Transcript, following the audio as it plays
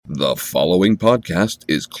The following podcast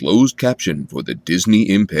is closed caption for the Disney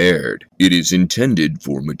impaired. It is intended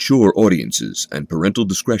for mature audiences and parental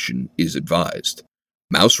discretion is advised.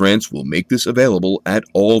 Mouse Rants will make this available at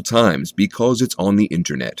all times because it's on the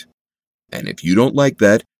internet. And if you don't like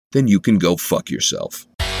that, then you can go fuck yourself.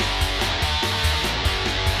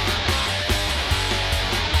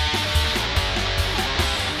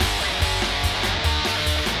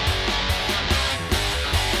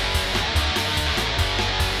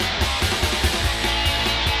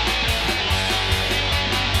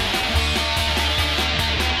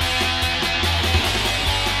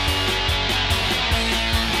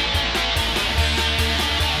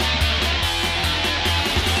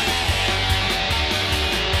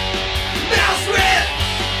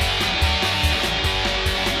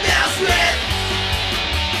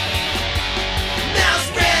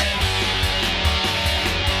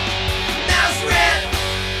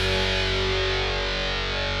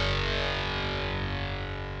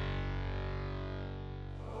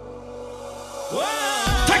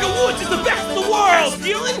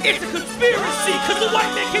 It's a conspiracy, cause the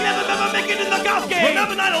white man can never make it in the golf game.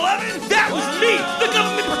 Remember 9/11? That was me. The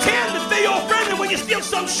government pretend that they all friendly. When you steal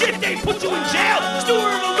some shit, they put you in jail. It's the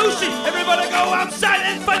revolution. Everybody go outside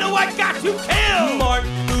and find out what got you killed. Martin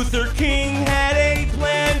Luther King had a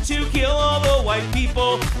plan to kill all the white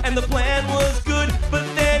people, and the plan was good, but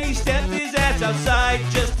then he stepped his ass outside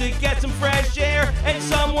just to get some fresh air, and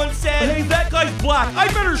someone said, "Hey, that guy's black. I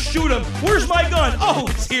better shoot him. Where's my gun? Oh,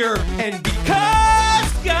 it's here." And because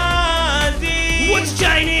Gandhi was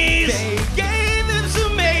Chinese, they gave him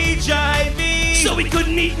some HIV, so he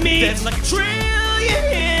couldn't eat meat. Then like a trillion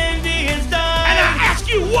Indians died. And I ask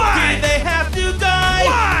you, why did they have to die?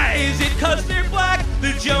 Why? Is it cause they're black?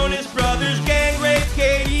 The Jonas Brothers gang raped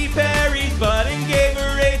Katy Perry's butt and gave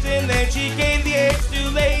her AIDS, and then she gave the AIDS to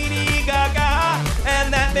Lady Gaga,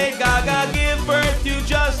 and that made Gaga give birth to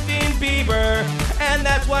Justin Bieber, and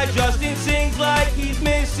that's why Justin sings like he's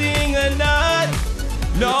missing a nut.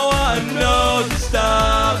 No one knows the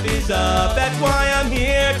stuff is up. That's why I'm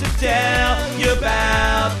here to tell you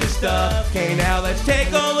about this stuff. Okay, now let's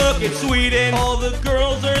take a look at Sweden. All the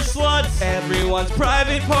girls are sluts. Everyone's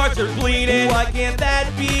private parts are bleeding. Why can't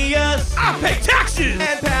that be us? I pay taxes!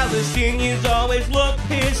 And Palestinians always look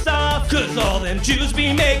pissed off, cause all them Jews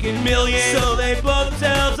be making millions, so they blow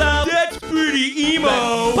themselves up. That's pretty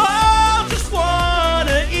emo. But Paul just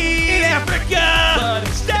wanna eat in Africa, but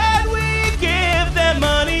instead we give them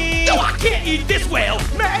money. No, I can't eat this whale.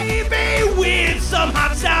 Maybe with some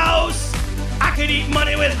hot sauce. I could eat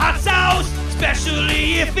money with hot sauce,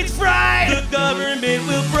 especially if it's fried. The government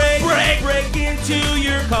will break into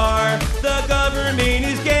your car. The government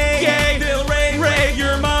is gay. They'll rape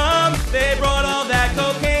your mom. They brought all that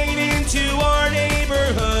cocaine into our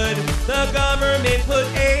neighborhood. The government put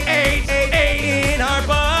AIDS in our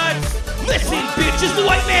butts. Listen, bitches, the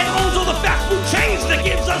white man owns all the fast food chains that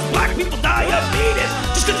gives us black people diabetes.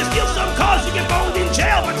 Just cause you steal some cars, you get boned in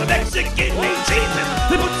jail by some Mexican named Jesus.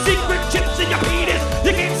 They put secret chips in your penis.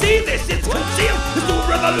 You can't see this, it's concealed. It's the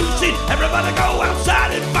revolution. Everybody go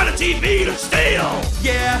outside and find a TV to steal.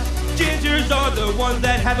 Yeah, gingers are the ones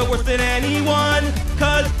that have it worse than anyone,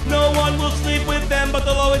 cause no one will sleep with them, but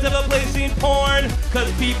they'll always have a place in porn. Cause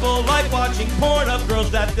people like watching porn of girls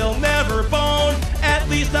that they'll never bone, at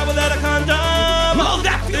least not without a condom. Oh,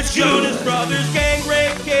 that feels good. The Jonas Brothers gang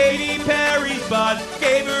raped Katy Perry's butt,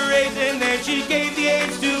 gave her AIDS, and then she gave the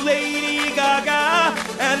AIDS to Lady Gaga,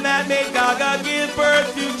 and that made Gaga give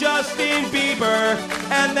birth to Justin Bieber,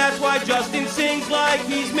 and that's why Justin sings like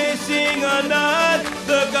he's missing a nut.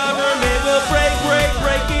 The government will break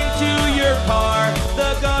into your car.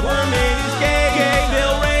 The government is gay.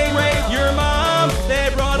 They'll rape your mom. They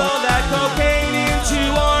brought all that cocaine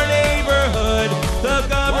into our neighborhood. The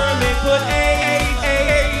government put AIDS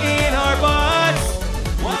in our butts.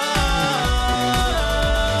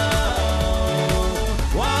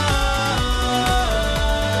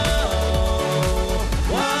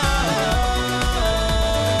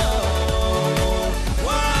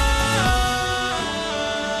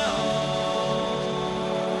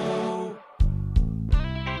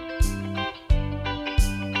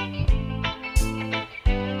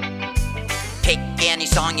 Any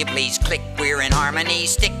song you please, click, we're in harmony.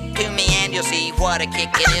 Stick to me and you'll see what a kick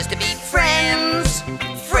it is to be friends,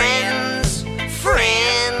 friends,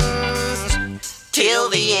 friends, till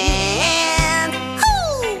the end.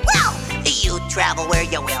 Ooh, well, you travel where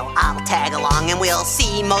you will, I'll tag along and we'll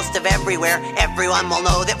see most of everywhere. Everyone will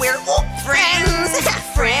know that we're friends,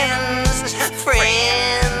 friends,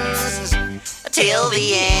 friends, till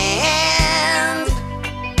the end.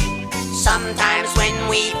 Sometimes when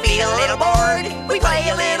we feel a little bored, we play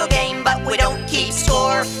a little game, but we don't keep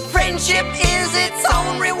score. Friendship is its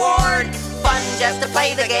own reward. Fun just to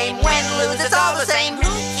play the game. Win, lose, it's all the same.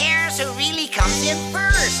 Who cares who really comes in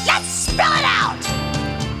first? Let's spell it out.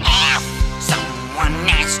 F. Someone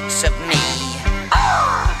asks of me.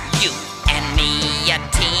 R. You and me, a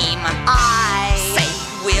team. I. Say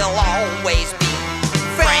we'll always be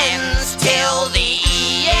friends till the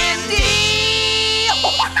end.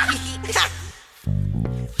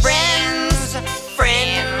 Friends,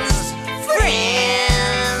 friends,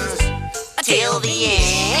 friends. Till the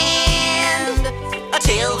end.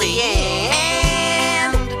 Till the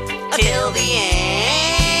end. Till the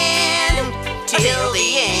end. Till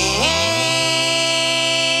the end.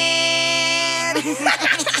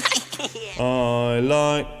 I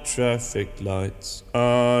like traffic lights.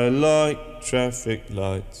 I like traffic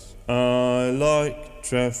lights. I like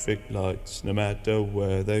traffic lights, no matter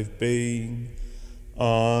where they've been.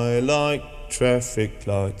 I like traffic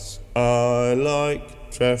lights. I like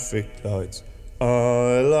traffic lights.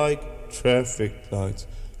 I like traffic lights.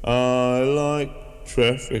 I like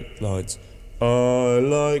traffic lights. I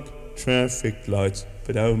like traffic lights,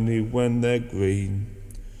 but only when they're green.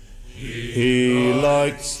 He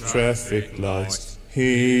likes traffic lights.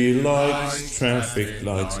 He likes traffic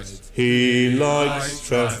lights. He likes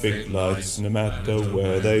traffic lights, no matter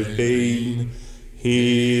where they've been.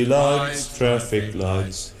 He likes traffic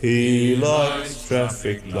lights. He likes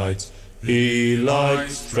traffic lights. He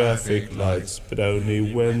likes traffic lights, but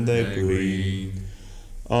only when they're green.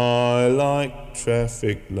 I like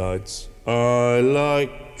traffic lights. I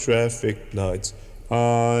like traffic lights.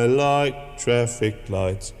 I like traffic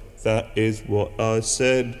lights. That is what I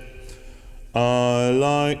said. I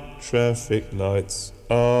like traffic lights.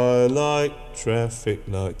 I like traffic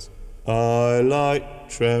lights. I like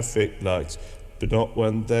traffic lights, but not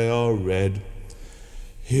when they are red.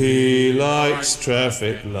 He likes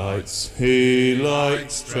traffic lights. He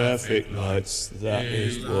likes traffic lights. That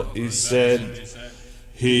is what he said.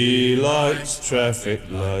 He likes traffic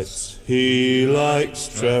lights. He likes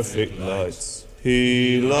traffic lights.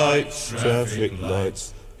 He likes traffic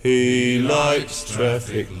lights. He likes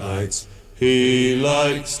traffic lights. He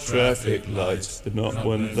likes traffic lights, but not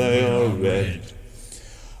when they are red.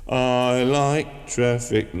 I like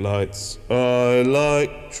traffic lights. I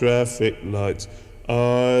like traffic lights.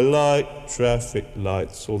 I like traffic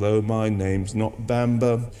lights, although my name's not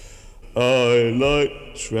Bamba. I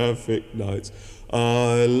like traffic lights.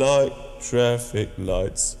 I like traffic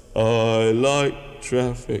lights. I like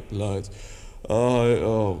traffic lights.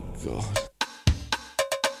 Oh God.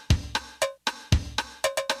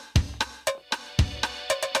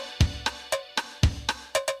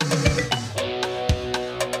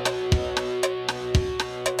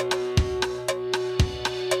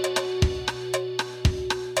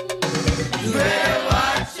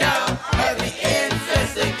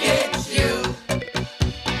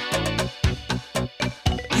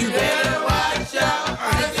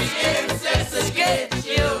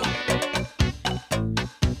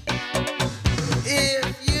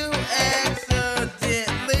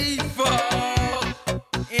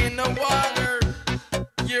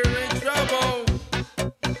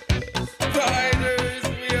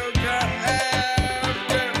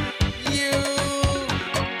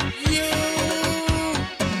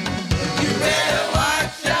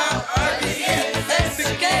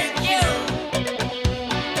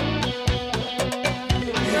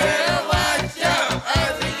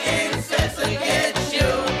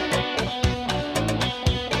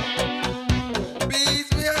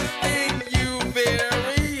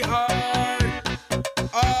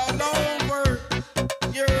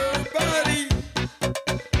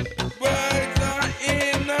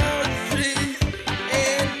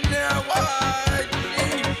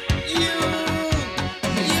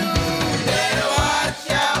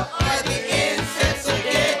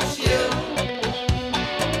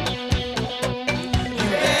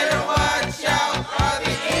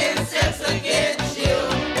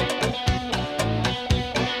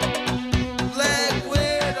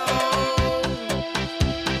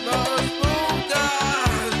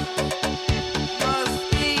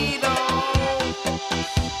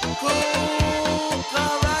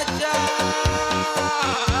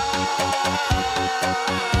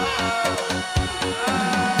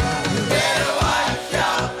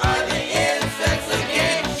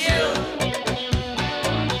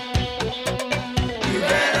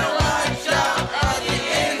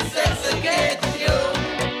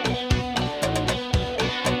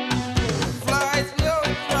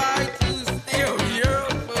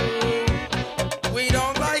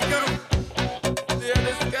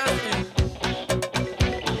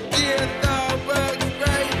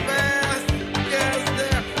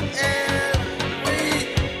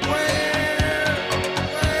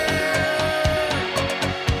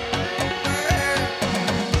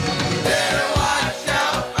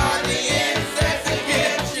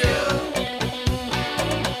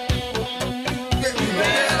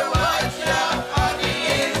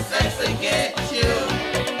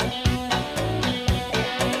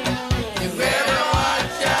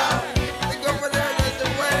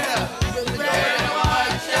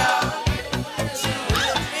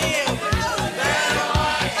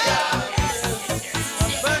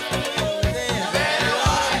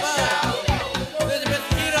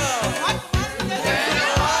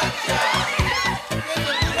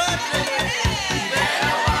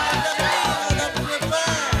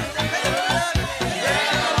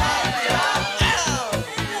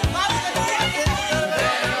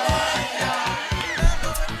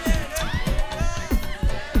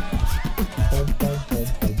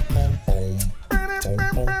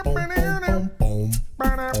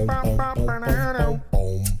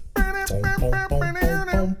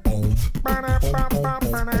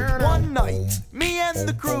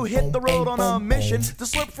 mission to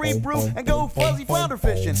slip free brew and go fuzzy flounder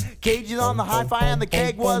fishing. Cages on the hi-fi and the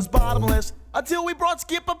keg was bottomless. Until we brought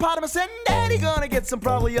Skip-opotamus and Daddy gonna get some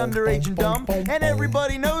probably underage and dumb. And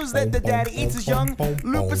everybody knows that the daddy eats his young.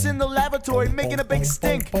 Lupus in the lavatory making a big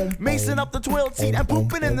stink. Mason up the toilet seat and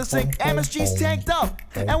pooping in the sink. MSG's tanked up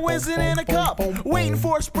and whizzing in a cup. Waiting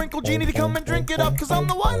for a sprinkle genie to come and drink it up. Cause I'm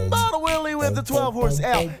the one bottle Willie with the 12-horse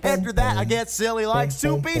ale. After that I get silly like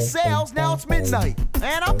soupy sales. Now it's midnight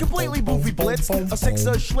and I'm completely boofy blitz. A 6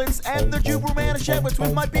 Schlitz and the Jupiter Manischewitz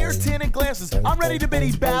with my beer tin and glasses. I'm ready to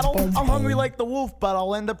biddy battle. I'm hungry like the wolf, but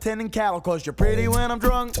I'll end up tending cattle. Cause you're pretty when I'm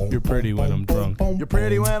drunk. You're pretty when I'm drunk. You're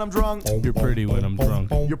pretty when I'm drunk. You're pretty when I'm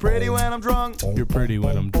drunk. You're pretty when I'm drunk. You're pretty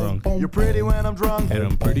when I'm drunk. You're pretty when I'm drunk. And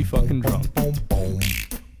I'm pretty fucking drunk.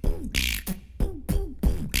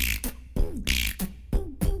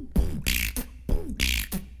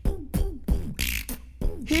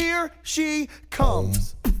 Here she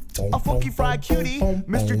comes. A funky fried cutie.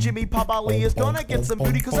 Mr. Jimmy Pop Ali is gonna get some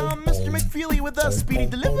booty. Cause I'm Mr. McFeely with a speedy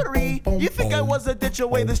delivery. You think I was a ditch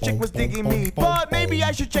away, this chick was digging me. But maybe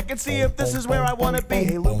I should check and see if this is where I wanna be.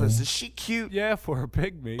 Hey Lupus, is she cute? Yeah, for a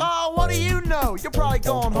pygmy. Oh, what do you know? You're probably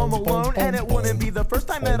going home alone. And it wouldn't be the first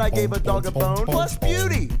time that I gave a dog a bone. Plus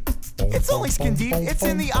beauty. It's only skin deep, it's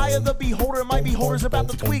in the eye of the beholder. My beholder's about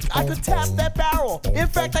to tweak, I could tap that barrel. In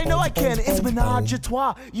fact, I know I can, it's menage a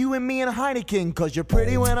trois. You and me and Heineken, cause you're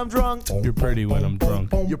pretty when I'm drunk. You're pretty when I'm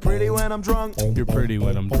drunk. You're pretty when I'm drunk. You're pretty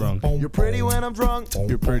when I'm drunk. You're pretty when I'm drunk.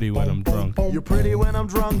 You're pretty when I'm drunk. You're pretty when I'm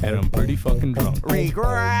drunk. And I'm pretty fucking drunk.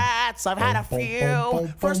 Regrets, I've had a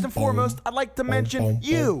few. First and foremost, I'd like to mention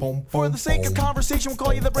you. For the sake of conversation, we'll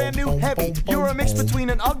call you the brand new Heavy. You're a mix between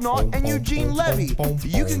an Ugnaught and Eugene Levy.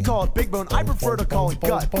 You can call it Big Bone, I prefer to call it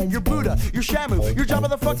Gut. You're Buddha, you're Shamu, you're Jabba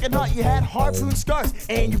the fucking Hutt. You had harpoon scars,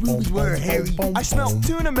 and your boobies were hairy. I smelled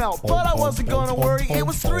tuna melt, but I wasn't gonna worry. It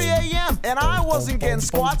was 3 a.m. and I wasn't getting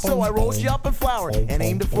squat, so I rolled you up in flour and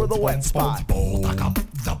aimed it for the wet spot.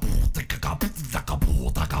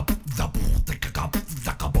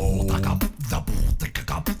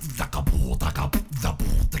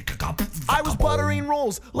 I was buttering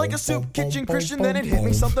rolls like a soup kitchen Christian. Then it hit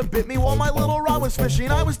me, something bit me while my little rod was fishing.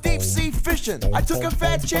 I was deep sea fishing. I took a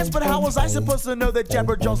fat chance, but how was I supposed to know that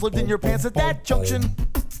Jabber Jones lived in your pants at that junction?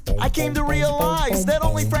 I came to realize that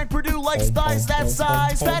only Frank Purdue likes thighs that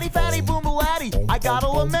size. Fatty, fatty, boom-a-latty. I gotta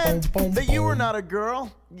lament that you were not a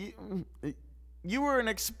girl. You were an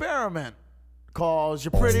experiment. Cause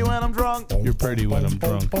you're pretty when I'm drunk. You're pretty when I'm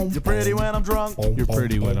drunk. You're pretty when I'm drunk. You're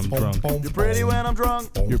pretty when I'm drunk. You're pretty when I'm drunk.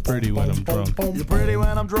 You're pretty when I'm drunk. You're pretty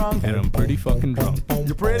when I'm drunk. And I'm pretty fucking drunk.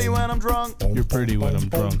 You're pretty when I'm drunk. You're pretty when I'm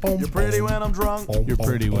drunk. You're pretty when I'm drunk. You're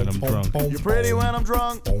pretty when I'm drunk. You're pretty when I'm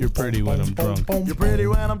drunk. You're pretty when I'm drunk. You're pretty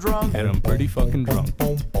when I'm drunk. And I'm pretty fucking drunk.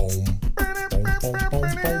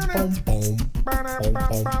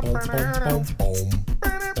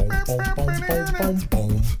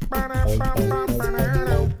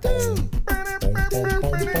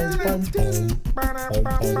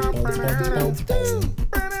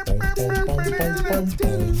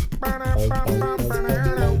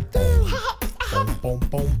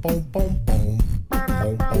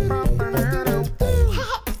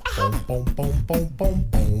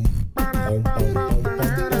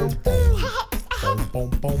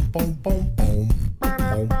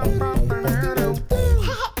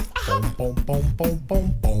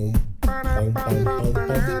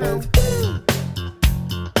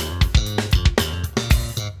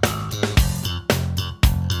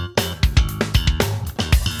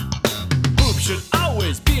 Should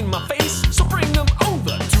always be in my face, so bring them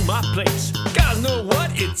over to my place. Guys know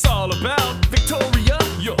what it's all about. Victoria,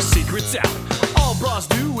 your secret's out. All bras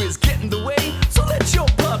do is get in the way, so let your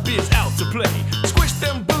puppies out to play. Squish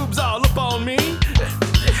them boobs all up on me.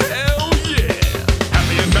 Hell yeah.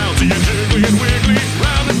 Happy and bouncy and jiggly and wiggly.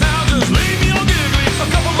 Round and round, just leave me all giggly. A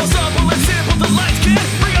couple more supple and simple, the lights can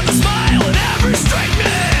bring out the smile in every straight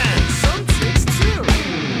man. Some chicks too.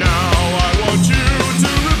 Now I want you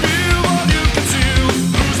to reveal what you conceal.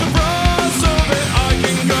 Lose the bra so that I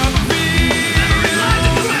can grab a feel. Every line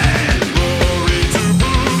of the man. Glory to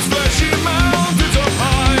boobs, fleshy mountains up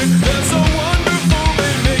high. They're so wonderful,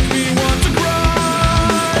 they make me want to cry.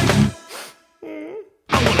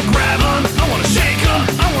 I wanna grab her, I wanna shake her,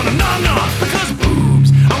 I wanna nom nom. Because boobs,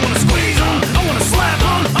 I wanna squeeze her, I wanna slap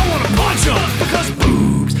her, I wanna punch her. Because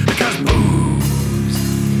boobs, because boobs,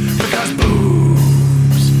 because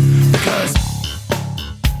boobs, because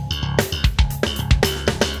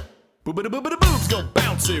boobs go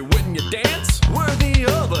bouncy when you dance, worthy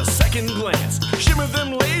of a second glance. Shimmer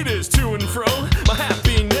them ladies to and fro, my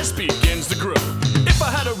happiness begins to grow. If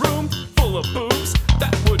I had a room full of boobs,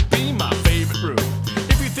 that would be my favorite room.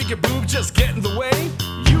 boob just get in the way?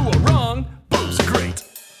 You are wrong, boobs are great.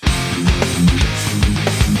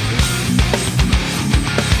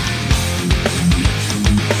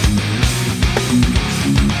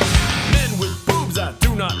 Men with boobs I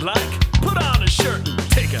do not like. Put on a shirt and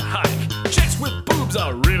take a hike. Chicks with boobs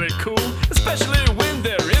are really cool, especially when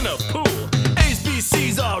they're in a pool. A's, B's,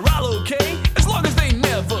 C's are all okay, as long as they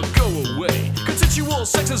never go away. Consensual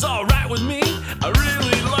sex is alright with me. I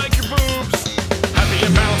really like your boobs. Happy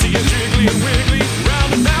and bouncy and jiggly and wiggly.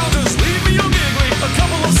 Round and round, just leave me your giggly. A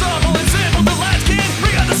couple of subtle and simple delights can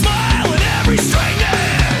bring out the smile in every stranger.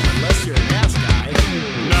 Unless you're an ass guy.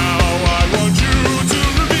 Now I want you to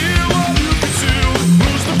reveal what you conceal.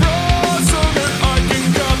 Who's the broad so that I can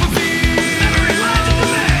cover thee?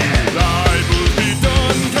 Thy boobs be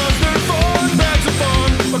done, cause they're fun, bags of fun.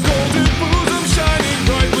 A golden bosom shining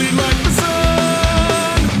brightly like the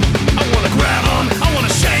sun. I wanna grab 'em, I wanna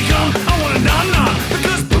shake 'em, I wanna nom-nom,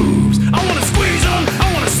 because boobs. I wanna squeeze 'em, I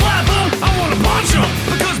wanna slap 'em, I wanna punch 'em,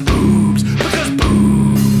 because boobs, because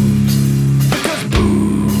boobs, because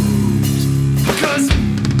boobs,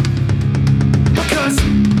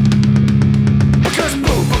 because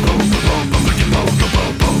boom, boom, boom, boom, boom, boom, boom, boom,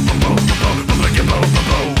 boom, boom, boom, boom, boom,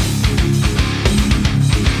 boom.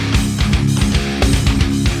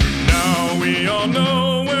 Now we all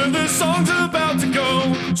know where this song's about to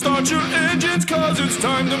go. Start your engines, cause it's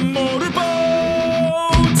time to motorboat.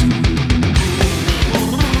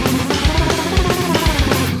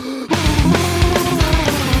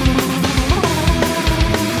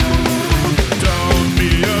 Don't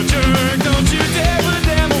be a jerk, don't you dare put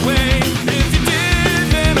them away. If you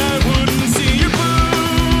did, then I wouldn't see your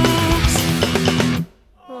boobs.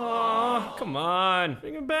 Aw, come on,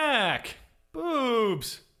 bring them back.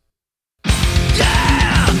 Boobs.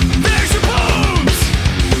 Yeah! There's your boobs!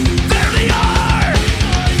 There they are!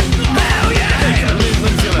 Hell yeah! Let me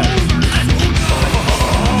feel that.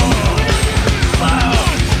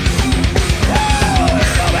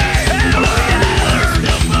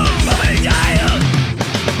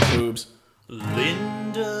 Boobs.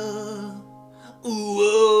 Linda,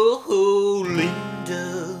 ooh, oh,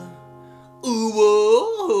 Linda, ooh,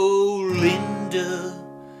 oh, Linda,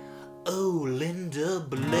 oh, Linda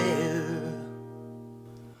Blair.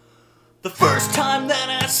 The first time that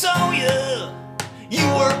I saw you, you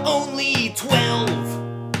were only 12.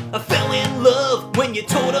 I fell in love when you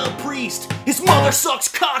told a priest his mother sucks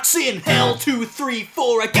cocks in hell. 2, 3,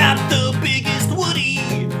 4. I got the biggest woody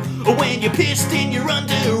when you pissed in your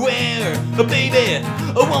underwear. Baby,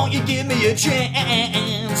 won't you give me a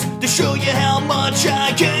chance to show you how much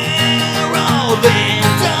I care? Oh,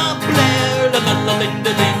 Linda Blair, la la la, Linda,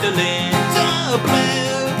 Linda, Linda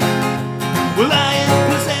Blair. Well, I am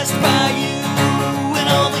possessed by you and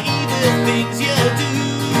all the evil things you do.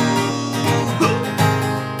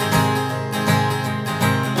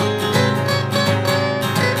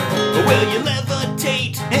 Well, you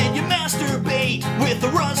levitate and you masturbate with a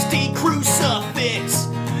rusty crucifix.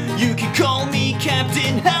 You can call me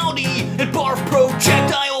Captain Howdy and barf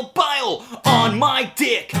projectile bile on my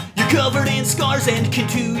dick. You're covered in scars and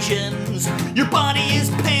contusions. Your body is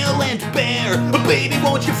pale and bare. Baby,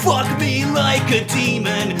 won't you fuck me like a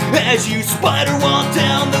demon as you spider walk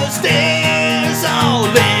down the stairs? Oh,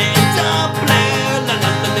 Linda Blair, la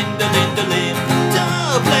la la, Linda, Linda, Linda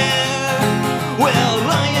Blair. Well,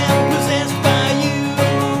 I am possessed by you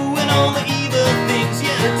and all the evil things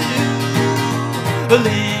you do.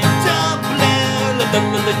 Linda Blair, la la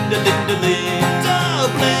la, Linda, Linda, Linda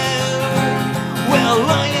Blair. Well,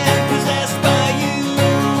 I am possessed by you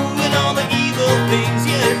and all the evil things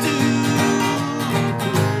you do.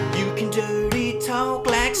 You can dirty talk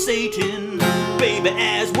like Satan, baby,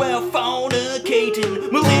 as well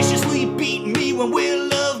fornicating. Maliciously beat me when we're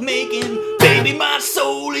love making. Baby, my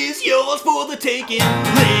soul is yours for the taking.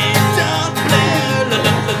 Linda Blair, la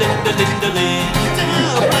la la, Linda, Linda, Linda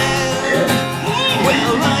Blair.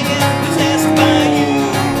 Well, I am possessed by you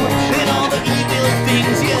and all the evil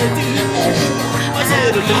things you do. I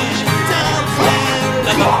said Linda Blair,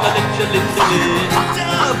 la la la, Linda, Linda, Linda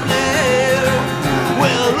Blair.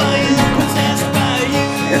 Well, I am possessed by you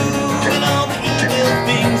and all the evil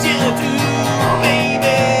things you do,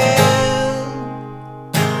 baby.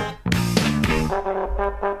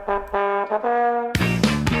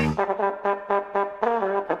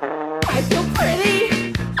 I feel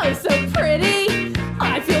pretty, oh so pretty.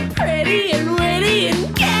 I feel pretty and witty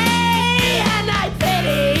and gay, and I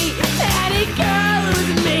pity any girl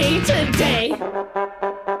who's me today.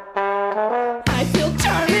 I feel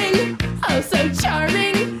charming, oh so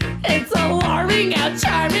charming. It's alarming how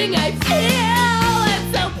charming I feel.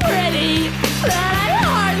 It's so pretty that I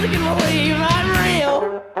hardly can believe I'm real.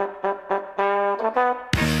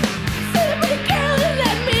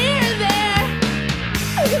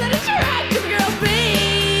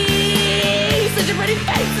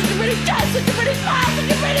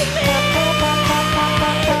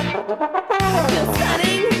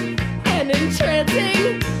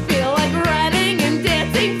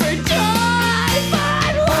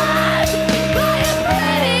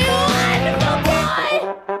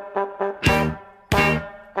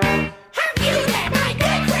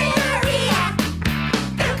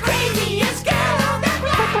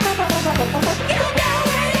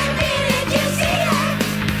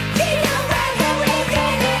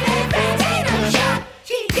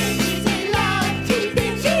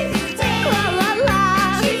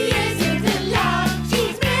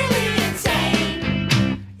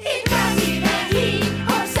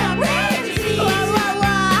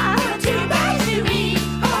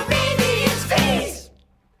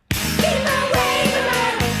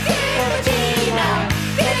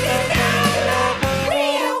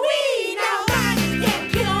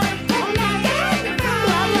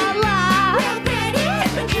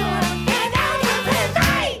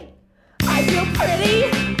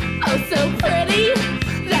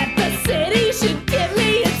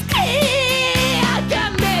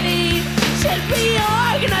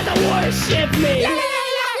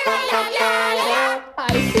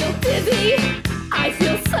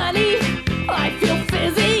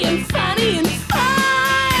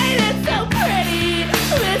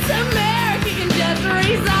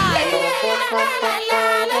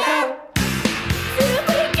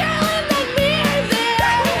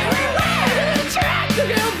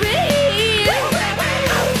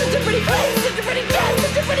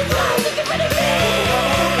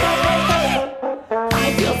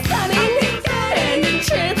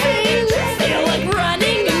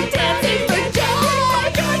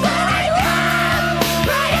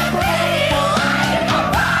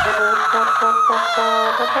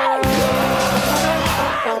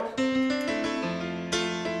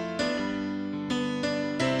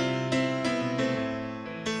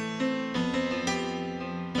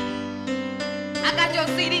 got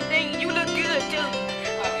your CD thing. You look good too.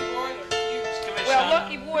 Well,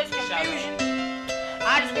 Lucky Boy's Confusion.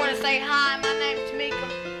 I just want to say hi. My name's Tamika.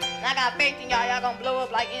 And I got faith in y'all. Y'all gonna blow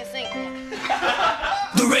up like NSYNC.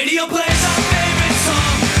 The radio plays our favorite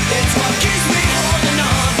song. It's what keeps me holding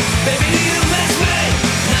on. Baby, do you miss me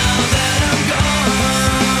now that I'm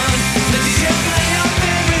gone? The DJ play our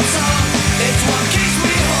favorite song. It's what keeps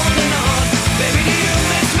me holding on. Baby, do you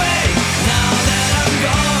miss me now that I'm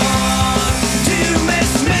gone? Do you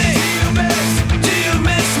miss me? Do you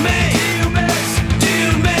miss me? Do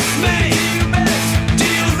you miss me? Do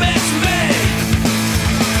you miss me?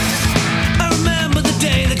 I remember the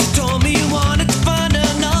day that you told me you wanted to find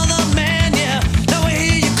another man, yeah. Now I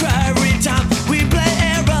hear you cry every time we play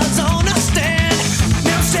Arizona Stand.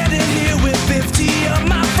 Now I'm standing here with 50 of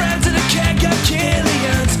my friends in a keg of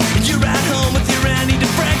Killians. And you're at home with your Annie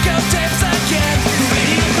DeFranco tapes again. The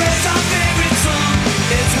radio plays our favorite song.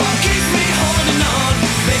 It's what keeps me holding on.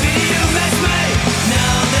 Baby, do you miss me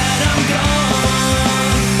now that I'm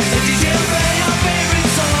gone? The DJ play our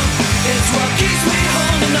favorite song. It's what keeps me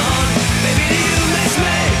holding on. Baby, do you miss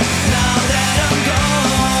me now that I'm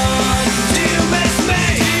gone? Do you miss me?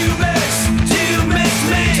 Do you miss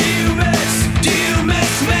me? Do you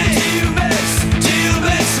miss me? Do you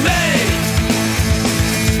miss me?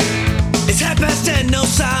 It's 10:30, no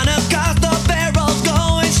sign of cause the barrel's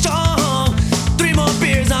going strong. 3 more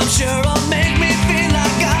beers, I'm sure will make me feel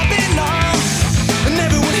like I belong. And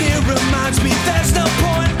everyone here reminds me there's no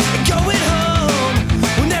point in going home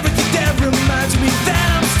when everything there reminds me that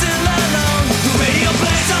I'm still alone. The radio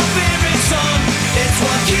plays our favorite song. It's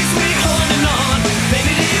what keeps me holding on.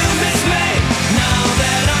 Baby, do you miss me now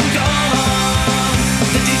that I'm gone?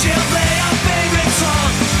 The DJ will play our favorite song.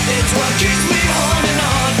 It's what keeps me holding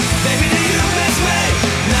on. Baby, do you miss me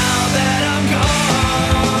now that I'm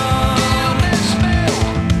gone? Do you miss me?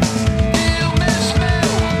 Do you miss me?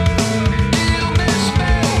 Do you miss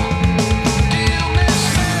me? Do you miss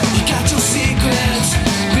me? You got your secrets,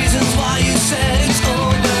 reasons why you said it's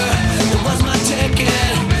over. It was my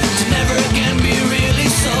ticket to never again be really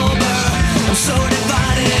sober. I'm so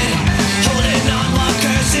divided, holding on while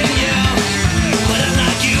cursing you. But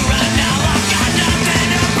unlike you right now, I got nothing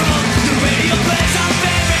to prove. The radio plays our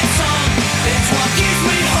favorite song. It's what keeps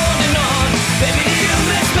me holding on. Baby, do you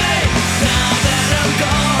miss me now that I'm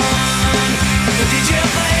gone? The DJ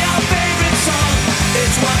play our favorite song.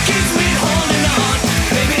 It's what keeps me holding on.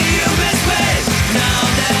 Baby, do you miss me now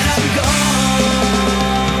that I'm gone?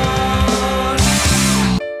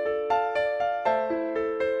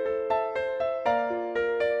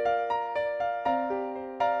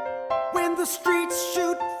 When the streets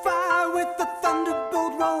shoot fire with the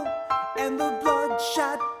thunderbolt roll and the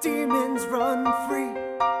bloodshot demons run free,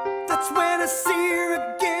 that's when I see her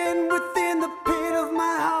again within the pit of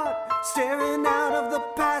my heart, staring out of the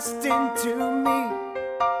past into me.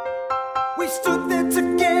 We stood there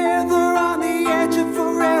together on the edge of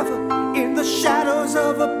forever in the shadows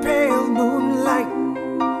of a pale moonlight.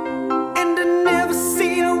 And I never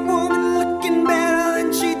seen a woman looking better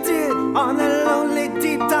than she did on that lonely,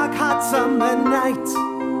 deep, dark, hot summer night.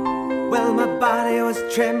 Well, my body was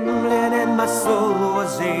trembling and my soul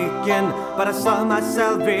was aching, but I saw my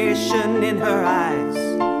salvation in her eyes.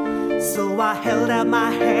 So I held out my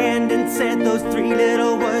hand and said those 3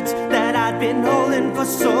 little words that I'd been holding for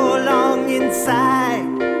so long inside.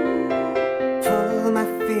 Pull my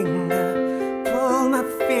finger, pull my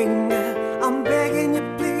finger. I'm begging you,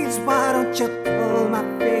 please, why don't you pull my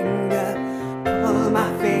finger? Pull my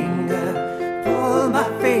finger, pull my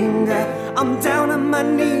finger. I'm down on my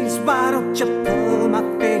knees, why don't you pull my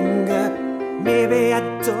finger? Maybe I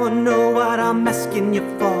don't know what I'm asking you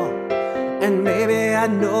for, and maybe I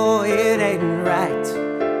know it ain't right.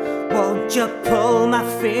 Won't you pull my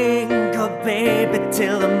finger, baby,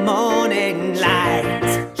 till the morning light?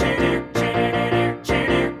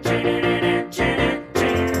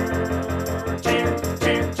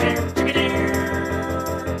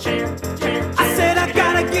 I said I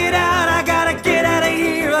gotta get out of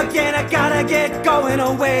here again. I gotta get going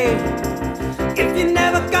away. If you're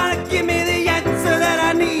never gonna give me the answer that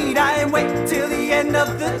I need, I ain't waiting till the end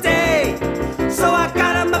of the day. So I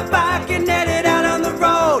got on my bike and headed out on the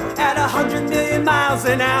road at 100 million miles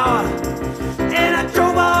an hour. And I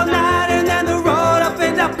drove all night, and then the road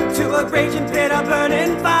opened up to a raging pit of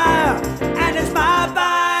burning fire. And as my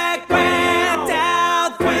bike went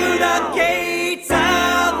out through the gates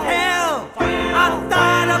of hell, I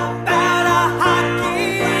thought about a hockey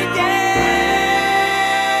game.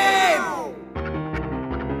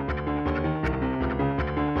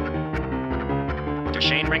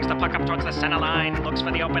 Duchesne brings the puck up towards the center line, looks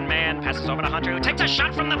for the open man, passes over to Hunter, who takes a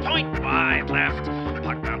shot from the point. Wide left.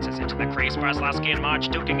 Chase Brzezowski and Marge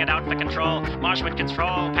duking it out for control. Marge with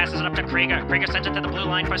control passes it up to Krieger. Krieger sends it to the blue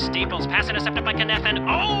line for Steeples. Pass intercepted by Kneff, and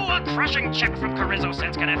a crushing check from Carrizzo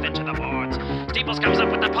sends Kneff into the boards. Steeples comes up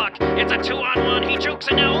with the puck. It's a 2-on-1. He jukes,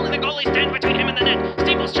 and now only the goalie stands between him and the net.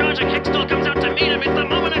 Steeples charging. Hextall comes out to meet him. It's the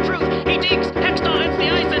moment of truth. He dekes. Hextall hits the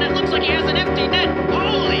ice, and it looks like he has an empty net.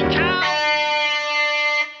 Holy cow!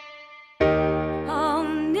 I'll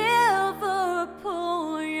never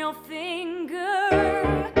pull your finger.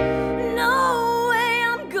 No way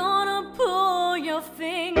I'm gonna pull your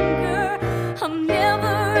finger. I'm never,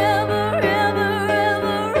 ever, ever,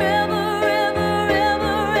 ever, ever, ever,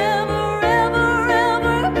 ever, ever,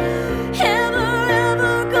 ever, ever,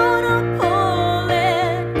 ever gonna pull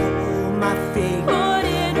it. Pull my finger. Put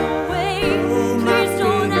it away. Pull my Please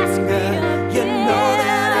don't ask me finger. You again. know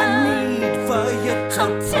that I need for you to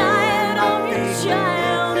I'm tired of your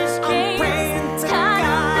childish games. praying to I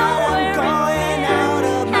don't God, know I'm where going it out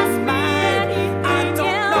of my Ask me mind. I anything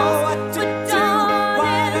don't know else, what to but do.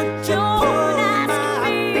 Why don't you pull ask my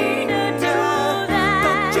me to do finger?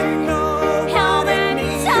 that. Don't you know How what it many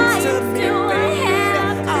means times to me, do I baby?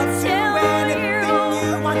 have to I'll do tell anything you?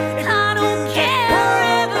 you want if I you don't just care if pull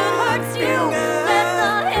it my hurts you. finger. Let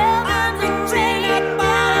the heavens I'm reaching rain up,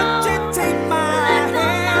 why don't you down. take my Let the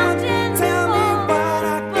hand? mountains Tell me fall, what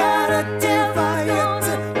I but gotta I'm do never for you gonna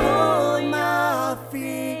to pull pull your my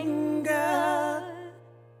finger.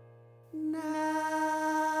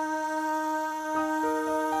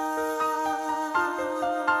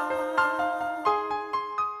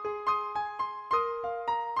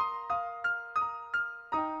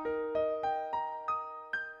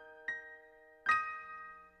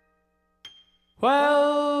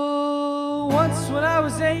 Well, once when I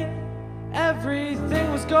was 8,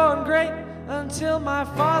 everything was going great until my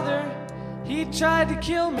father, he tried to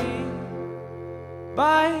kill me.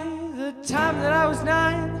 By the time that I was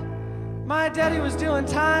 9, my daddy was doing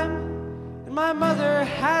time, and my mother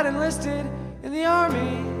had enlisted in the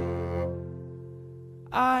army.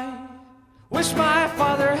 I wish my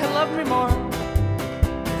father had loved me more.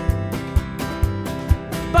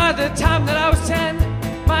 By the time that I was 10,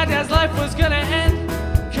 my dad's life was gonna end,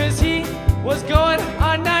 'cause he was going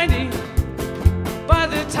on 90. By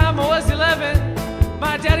the time I was 11,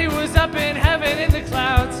 my daddy was up in heaven in the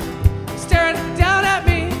clouds, staring down at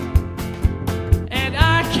me, and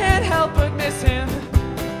I can't help but miss him.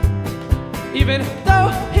 Even though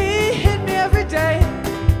he hit me every day,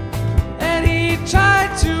 and he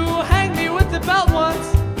tried to hang me with the belt once,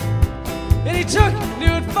 and he took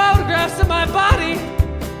nude photographs of my body.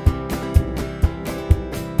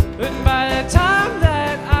 And by the time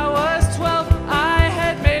that I was 12, I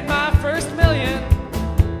had made my first million.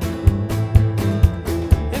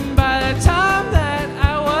 And by the time that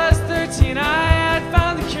I was 13, I had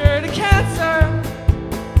found the cure to cancer.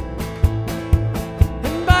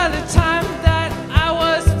 And by the time that I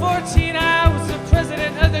was 14, I was the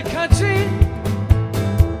president of the country.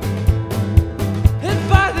 And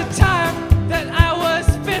by the time that I was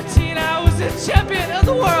 15, I was the champion of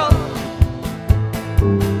the world.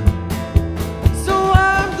 So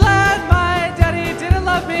I'm glad my daddy didn't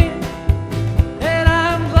love me, and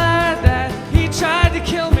I'm glad that he tried to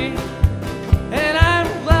kill me, and I'm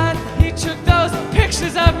glad he took those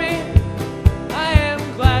pictures of me. I am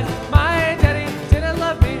glad my daddy didn't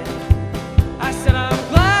love me. I said I'm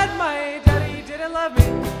glad my daddy didn't love me.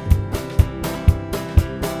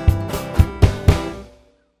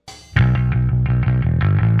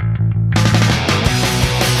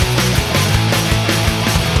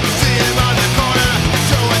 See him on the corner,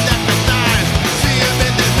 showing that the nines. See him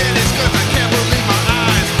in the minutes, 'cause I can't believe my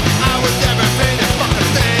eyes. I was never paid to fucking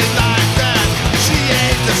stay like that. She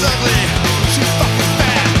ain't as ugly, she's fucking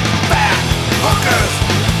fat. Fat hookers,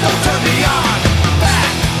 don't turn me on.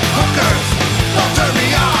 Fat hookers, don't turn me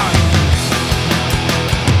on.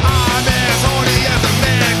 I'm as horny as a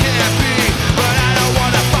man can be, but I don't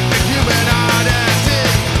want a fucking human odyssey.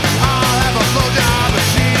 I'll have a blowjob if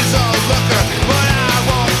she's a looker, but I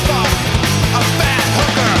won't fuck a fat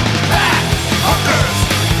hooker. Fat hookers,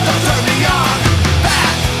 don't turn me on.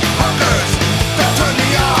 Fat hookers, don't turn me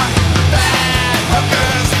on. Fat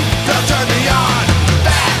hookers, don't turn me on.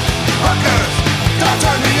 Fat hookers, don't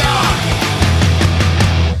turn me on.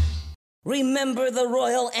 Remember the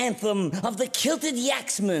royal anthem of the Kilted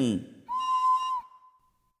Yaxman.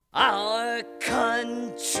 Our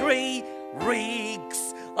country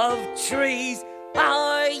reeks of trees.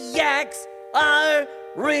 Our yaks are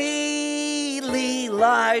really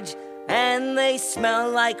large, and they smell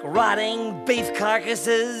like rotting beef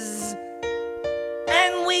carcasses.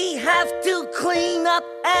 And we have to clean up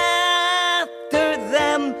after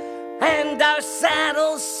them and our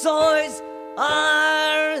saddle sores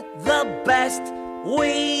are the best.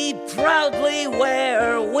 We proudly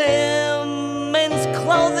wear women's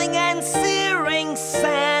clothing, and searing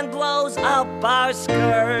sand blows up our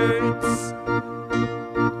skirts.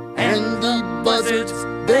 And the buzzards,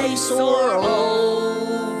 they soar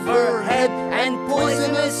overhead, and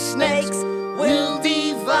poisonous snakes will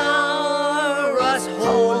devour us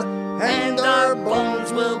whole, and our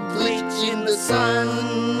bones will bleach in the sun.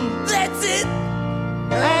 That's it!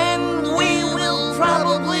 And we will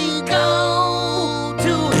probably go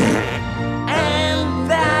to hell, and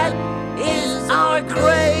that is our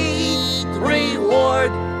great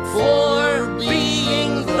reward for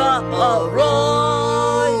being the royal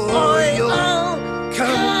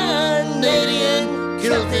Canadian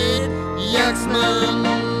kilted Yaxman.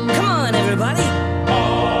 Come on, everybody!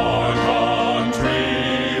 Our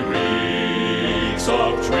country reeks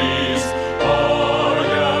of trees. Our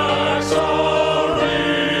yaks are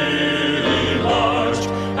really large,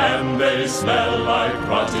 and they smell like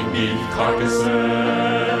rotting beef carcasses.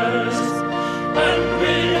 And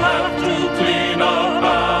we have to clean up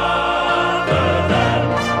after them,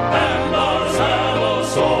 and our saddle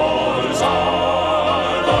sores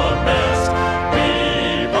are the best. We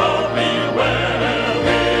proudly wear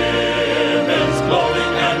women's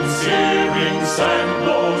clothing, and searing sand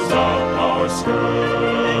blows up our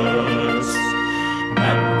skirts.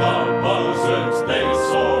 And the buzzards, they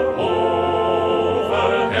soar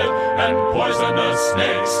overhead, and poisonous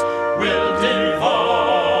snakes will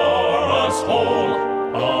devour us whole.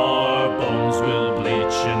 Our bones will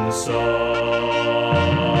bleach in the sun,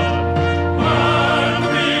 and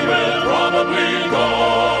we will probably go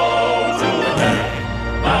to hell,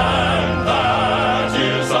 and that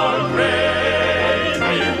is our great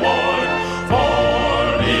reward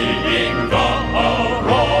for being the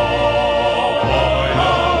royal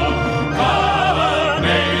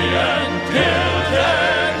Canadian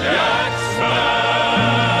kilted Yaxman.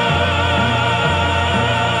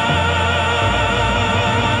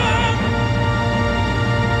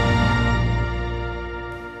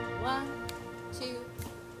 1, 2,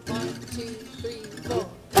 1, 2, 3, 4.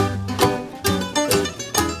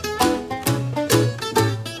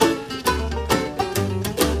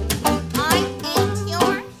 I ain't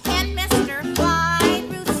your hen, Mr. Fly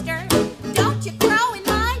Rooster. Don't you crow in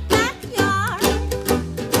my backyard.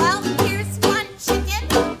 Well, here's one chicken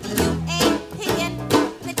you ain't picking.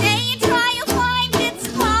 The day you try, you'll find it's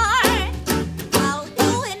hard. Well,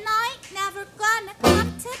 you and I never gonna come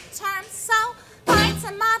to terms, so find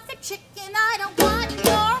some other chicken. I don't want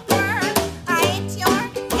your word. I ain't your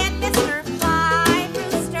hen, Mr. Fly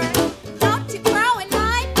Rooster. Don't you crow in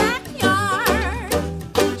my backyard.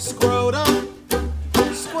 Scrotum,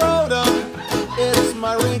 scrotum, it's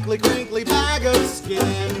my wrinkly, crinkly bag of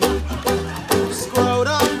skin.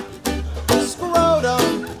 Scrotum,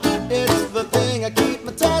 scrotum, it's the thing I keep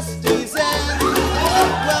my testes in.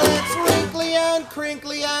 Well, it's wrinkly and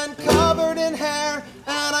crinkly and covered in hair,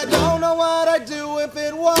 and I don't know what I'd do if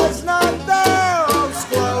it was not there. Oh,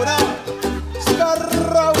 scrotum,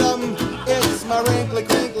 scrotum, it's my wrinkly,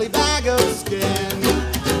 crinkly bag of skin.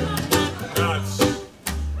 Nuts,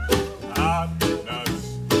 hot nuts,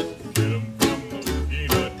 get 'em from the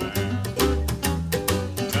peanut man.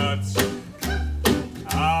 Nuts,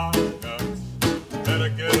 hot nuts, better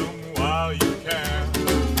get 'em while you can.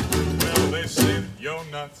 Well, they say that your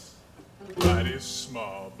nuts mighty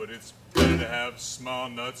small, but it's better to have small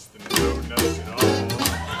nuts than no nuts at all.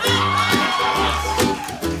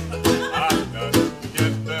 Hot nuts,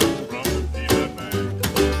 get them from the peanut man.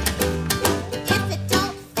 If it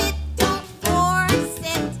don't fit, don't force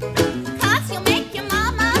it, 'cause you'll make your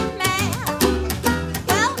mama mad.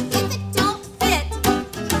 Well, if it don't fit,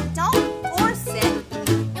 don't force it,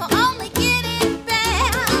 you'll only get it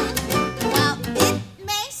bad. Well, it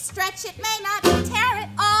may stretch, it may not tear it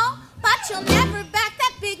all, but you'll never back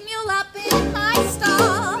that big mule up in my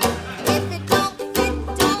stall. If it don't fit,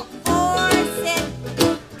 don't force it,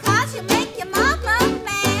 'cause you'll make your mama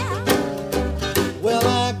mad. Well,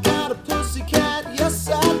 I got a pussycat, yes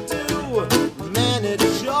I do. Man, it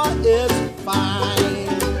sure is fine.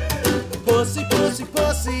 Pussy, pussy,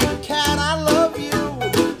 pussy cat, I love you.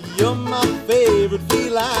 You're my favorite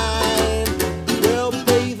feline. Well,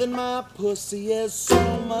 bathing my pussy is so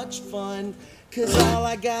much fun, 'cause all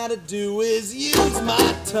I gotta do is use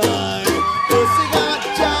my tongue. Pussy got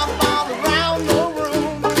jump all around the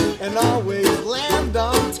room and always land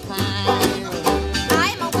on time.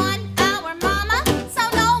 I'm a 1-hour mama, so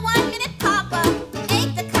no 1-minute papa.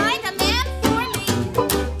 Ain't the kind of man for me.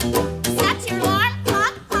 Set your alarm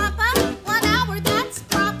clock, papa. 1 hour, that's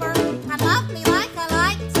proper. And love me like I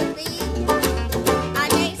like to be.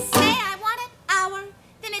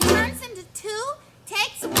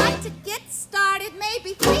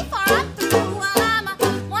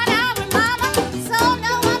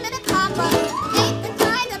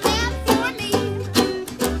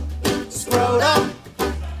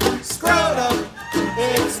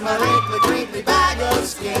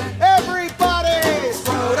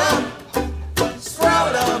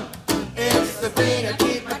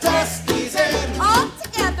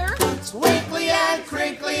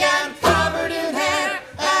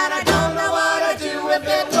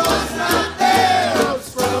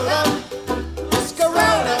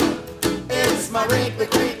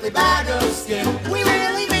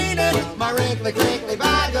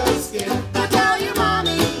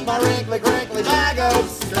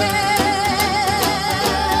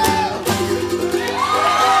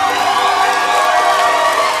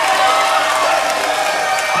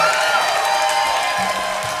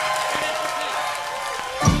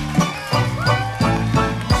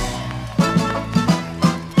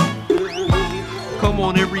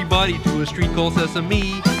 everybody to a street called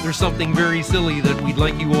Sesame. There's something very silly that we'd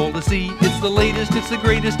like you all to see. It's the latest, it's the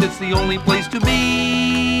greatest, it's the only place to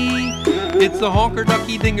be. It's the Honker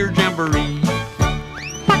Ducky Dinger Jamboree.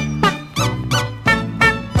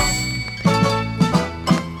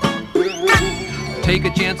 Take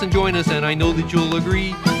a chance and join us, and I know that you'll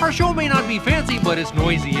agree. Our show may not be fancy, but it's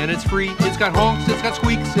noisy and it's free. It's got honks, it's got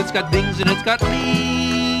squeaks, it's got dings, and it's got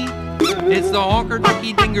me. It's the Honker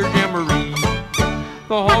Ducky Dinger Jamboree.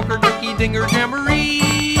 The Honker Ducky Dinger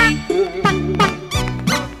Jamboree.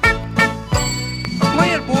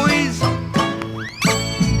 Play it, boys.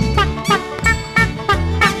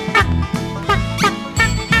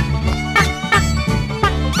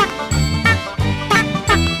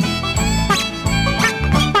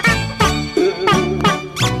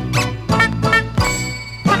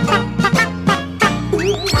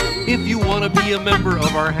 Be a member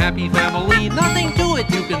of our happy family. Nothing to it,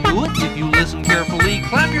 you can do it if you listen carefully.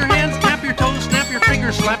 Clap your hands, tap your toes, snap your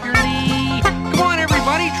fingers, slap your knee. Come on,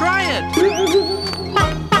 everybody, try it.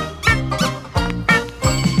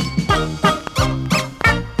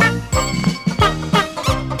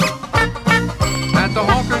 At the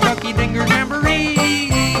Honker Ducky Dinger Jamboree,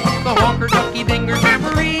 the Honker Ducky Dinger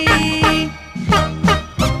Jamboree.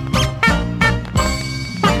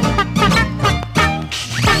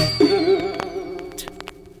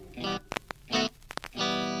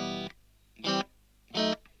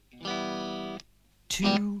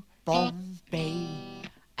 To Bombay,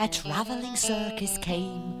 a travelling circus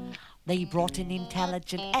came. They brought an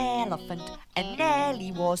intelligent elephant, and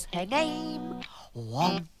Nellie was her name.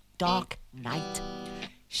 One dark night,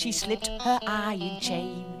 she slipped her iron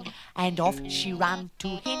chain, and off she ran to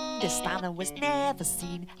Hindustan and was never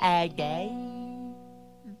seen again.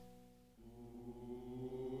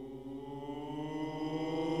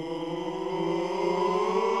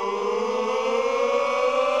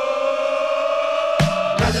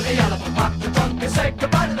 The elephant packed the trunk and said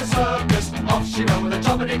goodbye to the circus. Off she ran with a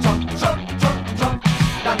choppity chomp, chomp, chomp, chomp.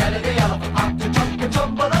 Now Nellie the elephant packed the trunk and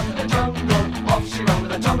tumbled up in the jungle. Off she ran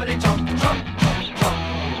with a choppity chomp, chomp, chomp,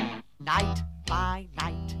 chomp. Night by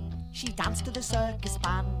night, she danced to the circus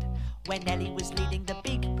band. When Nellie was leading the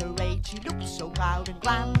big parade, she looked so proud and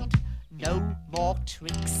grand. No more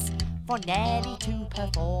tricks for Nellie to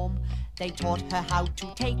perform. They taught her how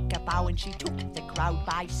to take a bow, and she took the crowd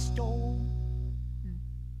by storm.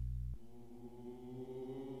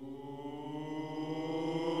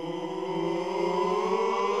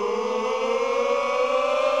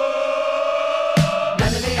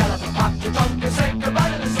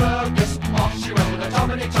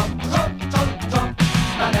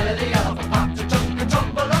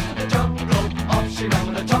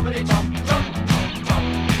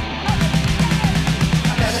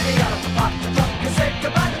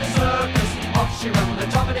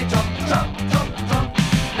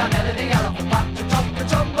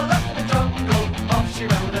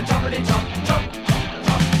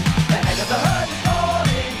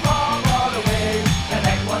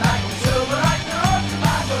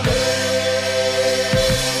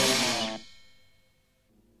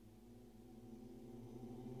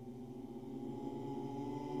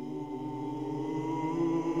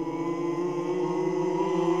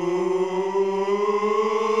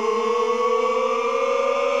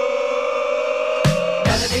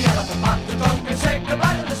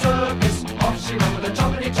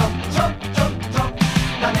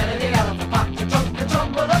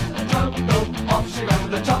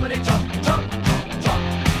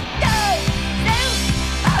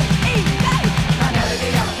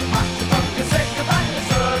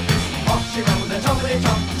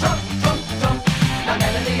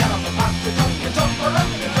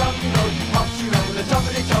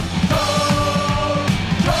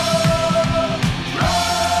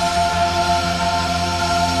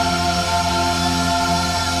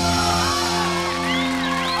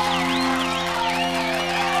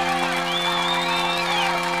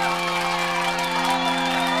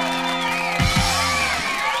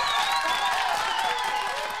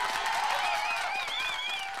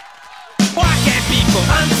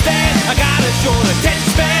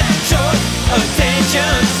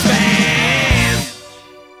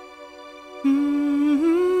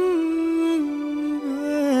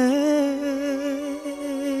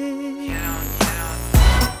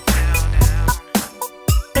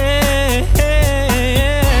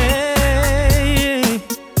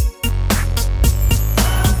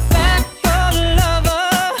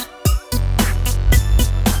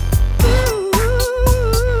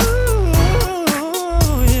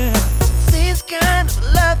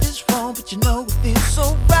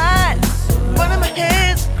 so right. One of my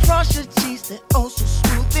hands across your cheeks, they're oh so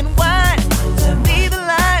smooth and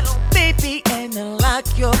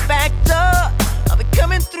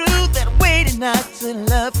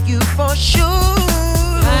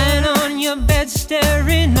Lying on your bed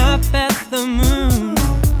staring up at the moon.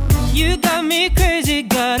 You got me crazy,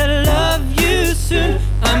 gotta love you soon.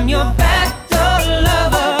 I'm your backdoor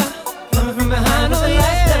lover, coming from behind all the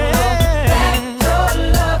lights that low. Backdoor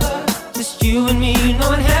lover, just you and me, no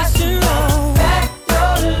one has to know.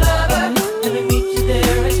 Backdoor lover, let me meet you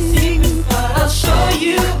there at your secret spot. I'll show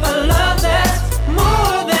you a love that's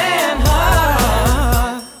more than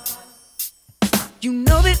hard. You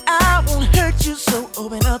know that I won't hurt you, so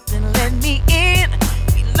open up and let me in.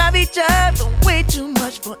 We love each other way too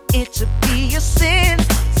much for it to be a sin.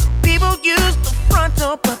 Some people use the front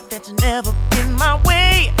door, but that's never been my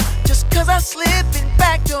way. Just cause I slip in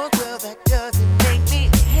back door, well, that doesn't make me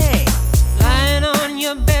hey. Lying on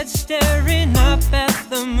your bed staring up at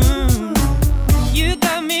the moon. You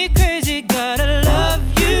got me crazy, gotta love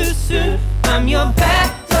you soon. I'm your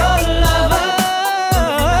backdoor lover.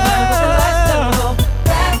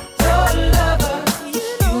 Backdoor lover.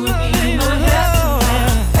 You and me, no one has to know.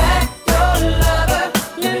 Backdoor lover.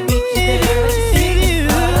 Let me meet you there at your secret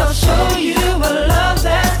spot. I'll show you a love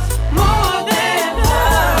that's more than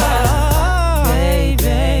hard.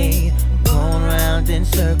 Baby, going round in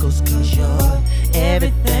circles cause you're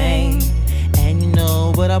everything. And you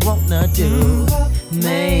know what I wanna do.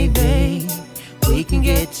 Maybe we can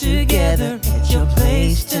get together at your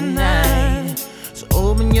place tonight. So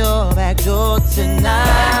open your back door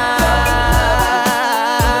tonight.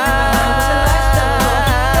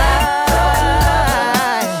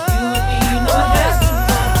 You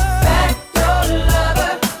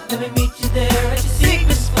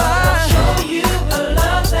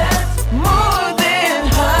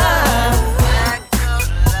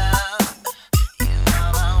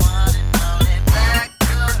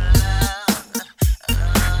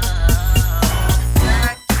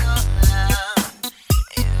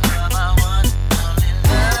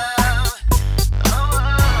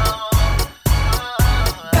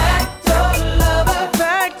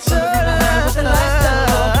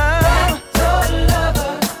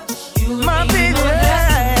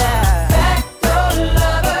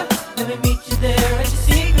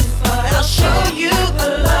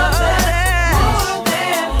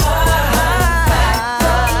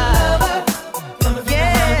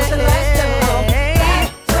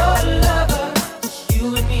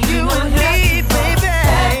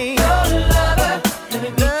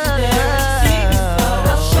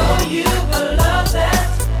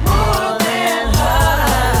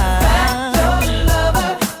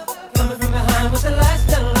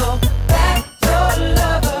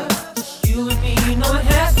and me, no one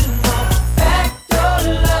has to know. Backdoor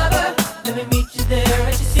lover. Let me meet you there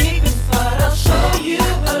at your secret spot. I'll show you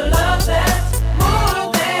a love that's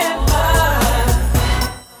more than hard.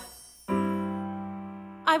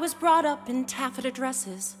 I was brought up in taffeta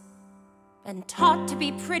dresses and taught to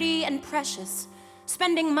be pretty and precious,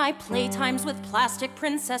 spending my playtimes with plastic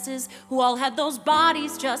princesses who all had those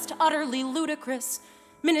bodies just utterly ludicrous.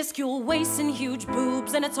 Minuscule waists and huge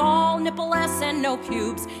boobs, and it's all nipple-less and no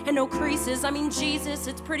pubes and no creases. I mean, Jesus,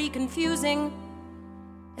 it's pretty confusing,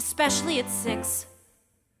 especially at 6.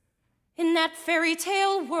 In that fairy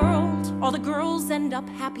tale world, all the girls end up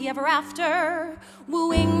happy ever after,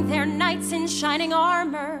 wooing their knights in shining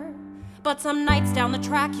armor. But some nights down the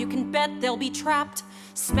track, you can bet they'll be trapped,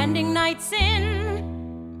 spending nights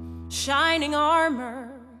in shining armor.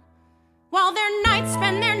 While their knights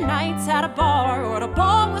spend their nights at a bar or at a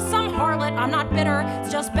ball with some harlot. I'm not bitter, it's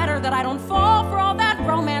just better that I don't fall for all that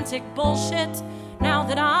romantic bullshit now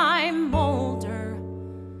that I'm older.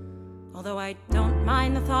 Although I don't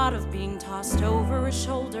mind the thought of being tossed over a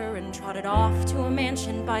shoulder and trotted off to a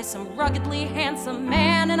mansion by some ruggedly handsome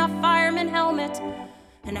man in a fireman helmet,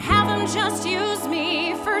 and have him just use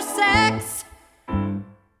me for sex.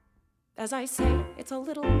 As I say, it's a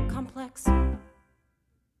little complex.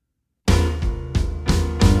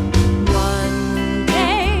 One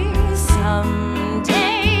day,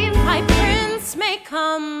 someday, my prince may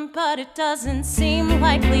come, but it doesn't seem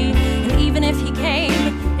likely. And even if he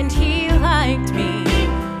came and he liked me,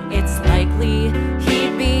 it's likely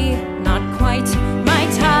he'd be not quite my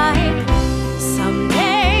type.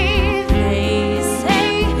 Someday, they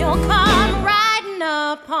say, he'll come riding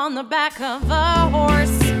up on the back of a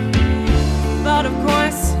horse. But of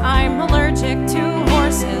course, I'm allergic to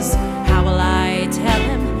horses. How will I tell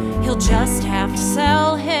him? He'll just have to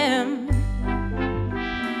sell him.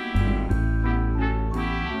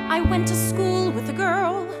 I went to school with a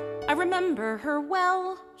girl. I remember her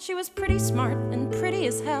well. She was pretty smart and pretty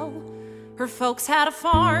as hell. Her folks had a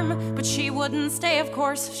farm, but she wouldn't stay, of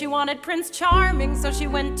course. She wanted Prince Charming, so she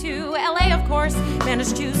went to LA, of course.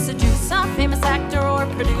 Managed to seduce a famous actor or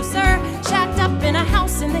producer. Shacked up in a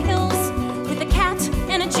house in the hills with a cat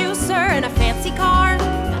and a juicer and a fancy car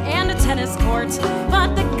and a tennis court.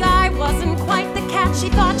 But the guy wasn't quite the cat she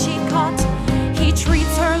thought she'd caught. He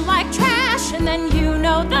treats her like trash, and then you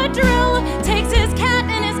know the drill. Takes his cat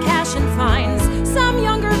and his cash and finds some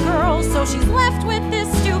younger girl, so she's left with this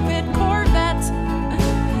stupid Corvette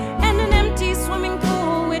and an empty swimming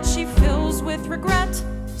pool which she fills with regret.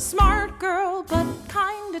 Smart girl, but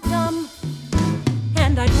kinda dumb.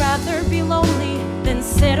 And I'd rather be lonely than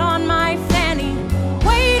sit on my fanny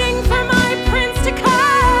waiting for my prince to come.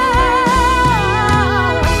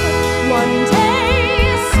 One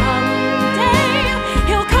day, someday,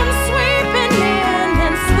 he'll come sweeping in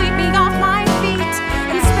and sweep me off my feet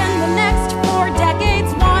and spend the next 4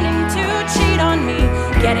 decades wanting to cheat on me,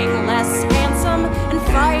 getting less handsome and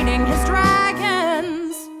fighting his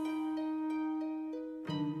dragons.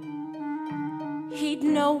 He'd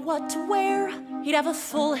know what to wear, he'd have a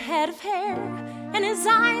full head of hair, and his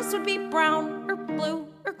eyes would be brown or blue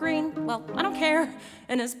or green, well, I don't care.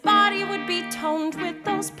 And his body would be toned with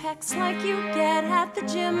those pecs like you get at the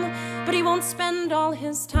gym. But he won't spend all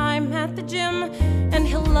his time at the gym, and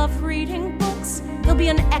he'll love reading books. He'll be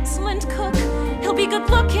an excellent cook. He'll be good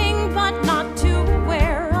looking, but not too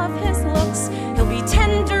aware of his looks. He'll be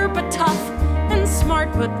tender but tough, and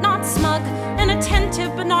smart but not smug, and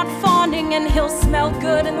attentive but not fawning, and he'll smell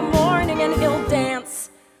good in the morning, and he'll dance.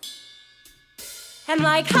 And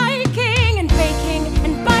like hiking and baking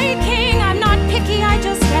and biking, I'm not picky, I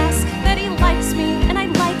just ask that he likes me and I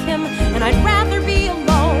like him. And I'd rather be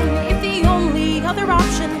alone if the only other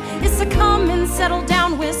option is to come and settle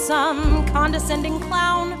down with some condescending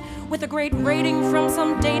clown with a great rating from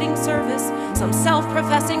some dating service, some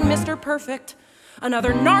self-professing Mr. Perfect,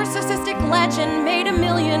 another narcissistic legend made $1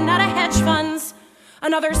 million out of hedge funds.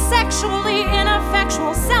 Another sexually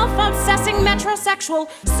ineffectual, self-obsessing metrosexual,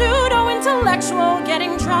 pseudo-intellectual,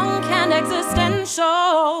 getting drunk and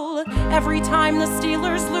existential every time the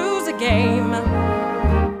Steelers lose a game.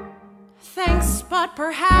 Thanks, but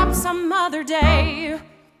perhaps some other day.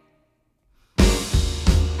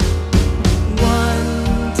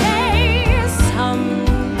 One day,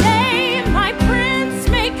 someday, my prince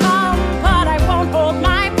may come, but I won't hold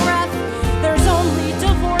my breath. There's only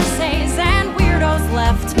divorcees and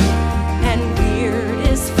left, and weird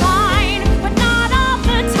is fine, but not all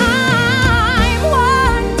the time.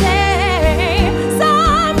 One day,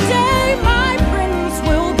 someday, my prince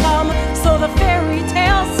will come, so the fairy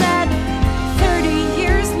tale said. 30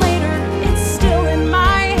 years later, it's still in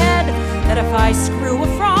my head that if I screw a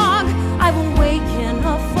frog, I will wake in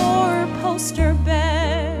a 4-poster bed.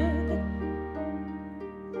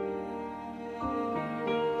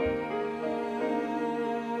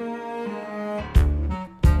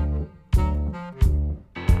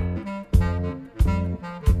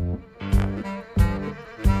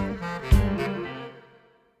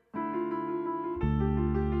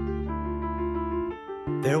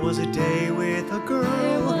 There was a day with a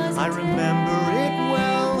girl, I remember it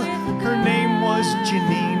well. Her name was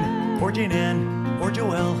Janine, or Janine, or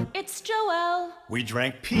Joelle. It's Joelle. We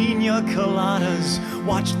drank pina coladas,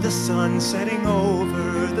 watched the sun setting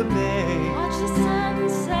over the bay. Watch the sun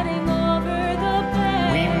setting over the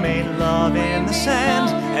bay. We made love in the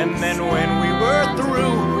sand, and then when we were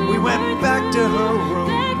through, we went back to her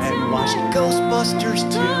room and watched Ghostbusters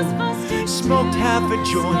 2. Smoked half a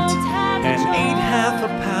joint and ate half a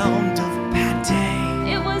pound of pate.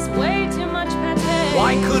 It was way too much pate.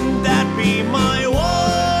 Why couldn't that be my one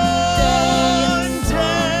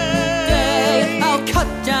day? I'll cut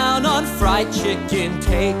down on fried chicken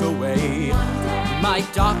takeaway. My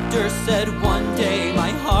doctor said one day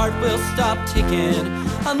my heart will stop ticking.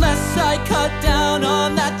 Unless I cut down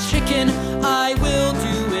on that chicken, I will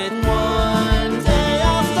do it one day.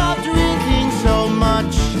 I'll stop drinking so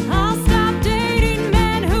much. I'll stop dating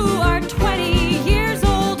men who are 20 years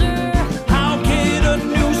older. I'll get a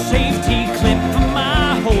new safety clip for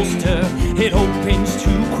my holster. It opens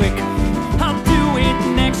too quick. I'll do it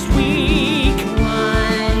next week.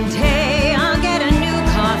 One day I'll get a new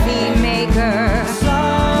coffee maker.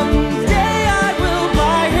 Someday I will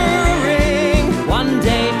buy her a ring. One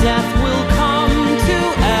day death will come to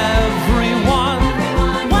everyone.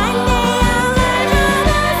 One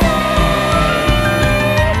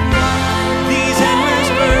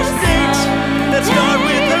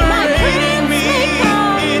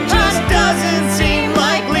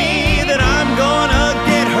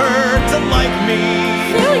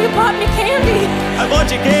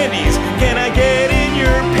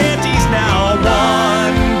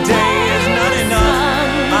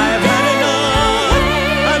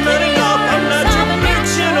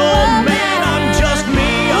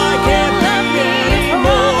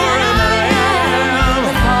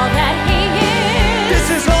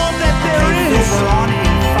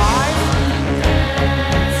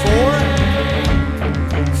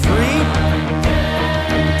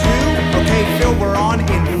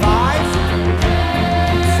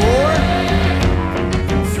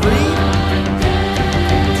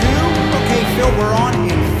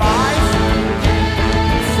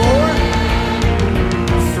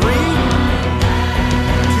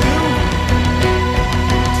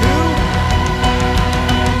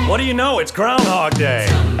do you know? It's Groundhog Day.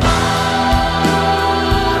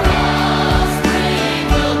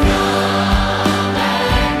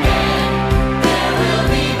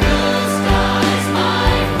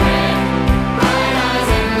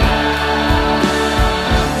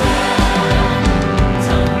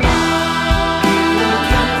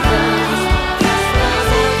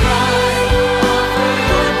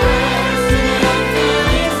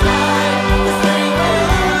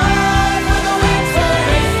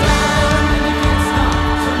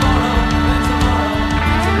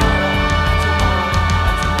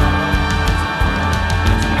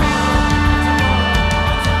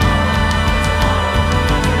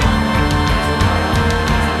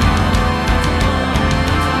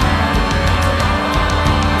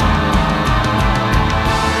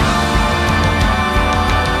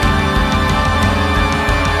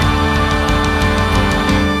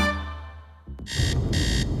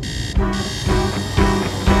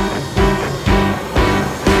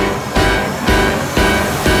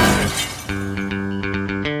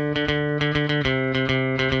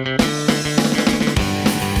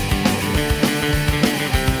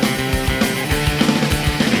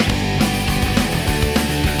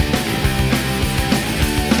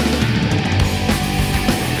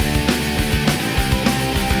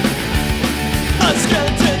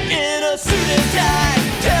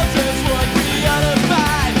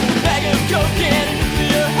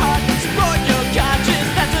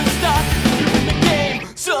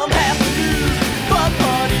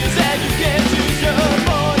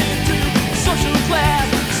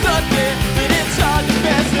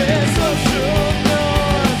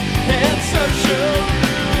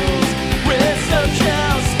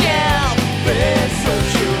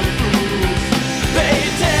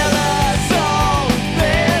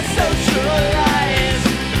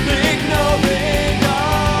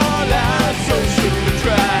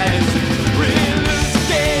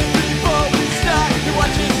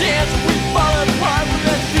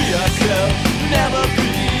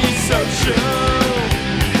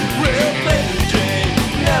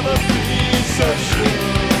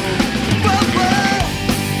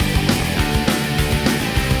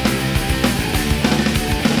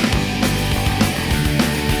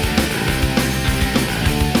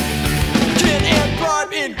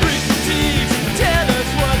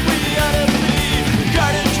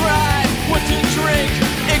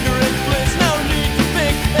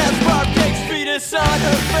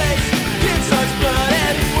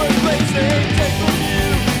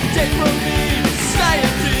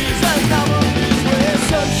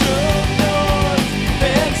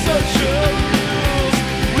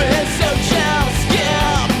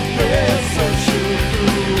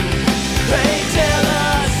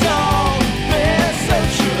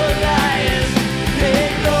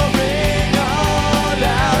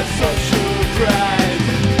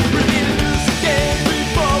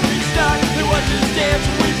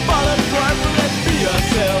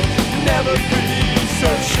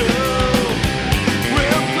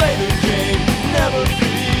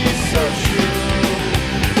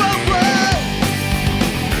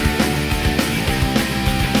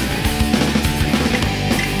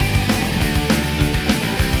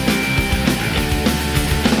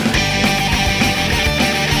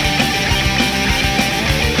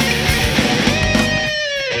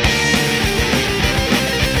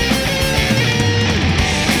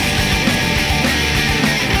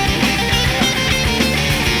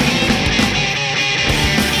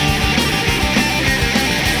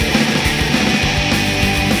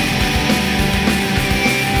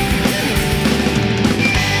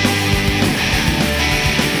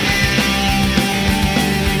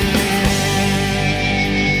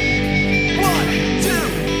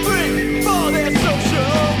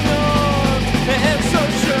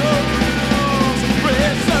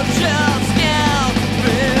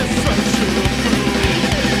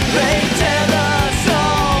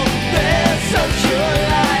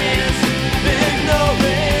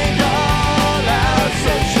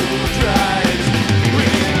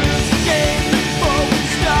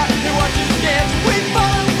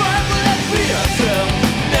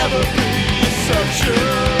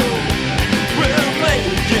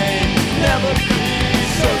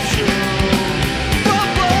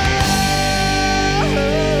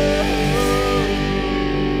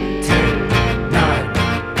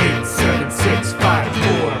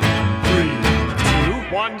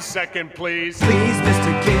 second, please. Please,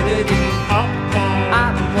 Mr. Kennedy.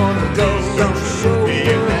 I don't wanna go. Don't show me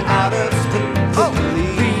in the outer space. Oh,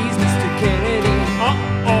 please, Mr. Kennedy.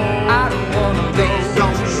 I don't wanna go.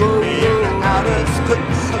 Don't show me in the outer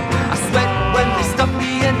space. I sweat when they stuff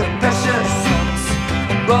me in the pressure suits.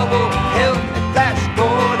 Rubble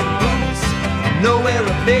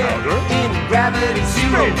gravity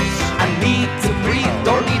zero. I need to breathe,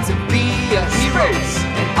 don't need to be a hero.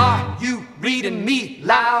 And are you reading me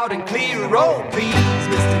loud and clear? Oh, please,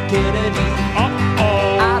 Mr. Kennedy. I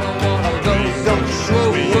don't wanna go so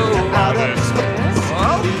out of space.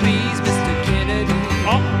 Oh, please, Mr. Kennedy.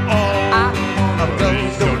 I don't wanna go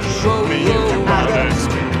so out of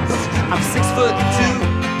space. I'm 6'2",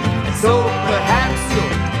 and so perhaps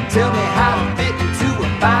you'll tell me how to fit into a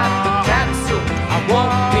 5-foot capsule. I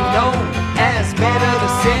won't be known as man of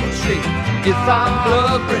the century if I'm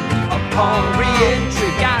blubbering upon re-entry.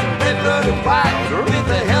 Got a red-blooded wife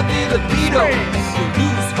with a healthy libido. You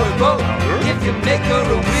lose her vote if you make her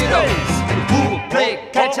a widow. And who'll play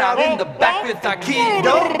catch out in the back with our kid?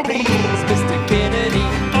 Oh, please, Mr. Kennedy.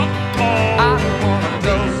 I don't wanna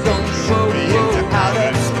go so out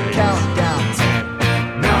of countdown.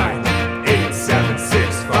 10, 9, 8, 7,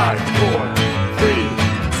 6, 5, 4, 3,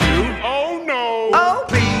 2. Oh no! Oh,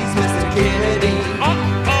 please, Mr. Kennedy. I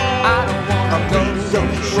don't wanna go so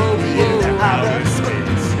out of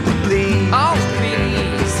space. Please, oh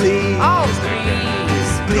please, please, oh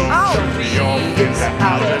please, please, oh please, Into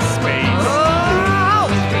outer space. oh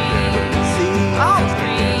please, oh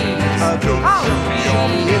please, oh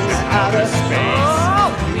please, Into outer space. oh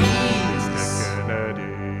please.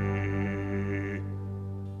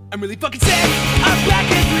 I'm really fucking sick. I'm back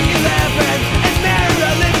at 311 and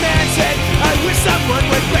Marilyn Manson. I wish someone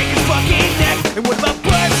would break his fucking neck. And what about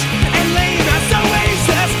Bush and Lane? I'm so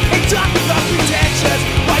racist. And talk about pretentious.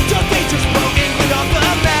 Why don't they just blow England off the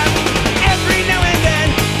map? Every now and then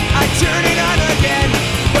I turn it on again,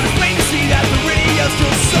 but it's plain to see that the radio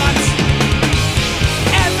still sucks.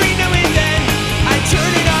 Every now and then I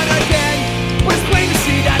turn it on again, but it's plain to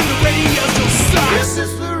see that the radio still sucks. Is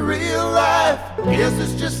this the real life? Is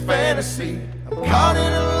this just fantasy? I'm caught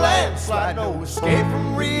in a landslide, no escape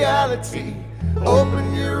from reality.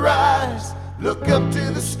 Open your eyes, look up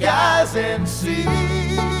to the skies and see.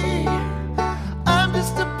 I'm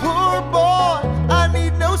just a poor boy, I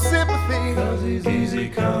need no sympathy. 'Cause he's easy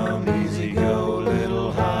come, easy go,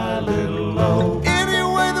 little high, little low. Any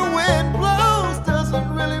way the wind blows doesn't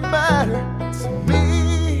really matter to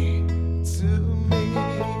me, to me.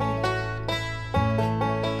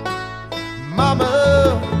 Mama,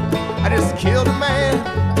 I just killed a man.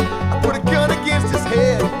 I put a gun against his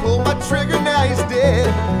head, pulled my trigger, now he's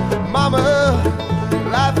dead. Mama,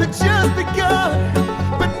 life had just begun,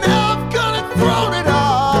 but now I've gone and thrown it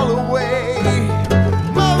all away.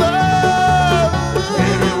 Mama,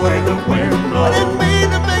 anyway the wind blows. I didn't mean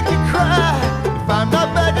to make you cry. If I'm not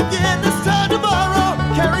back again this time tomorrow,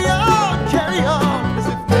 carry on, as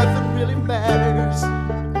if nothing really matters.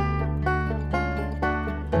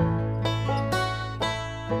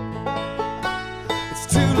 It's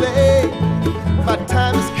too late, my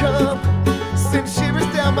time has come. Send shivers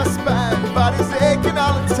down my spine, body's aching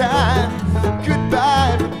all the time.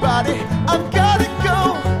 Goodbye, everybody, I've gotta go.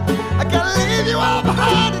 I gotta leave you all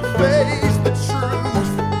behind and face the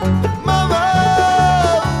truth. Mama,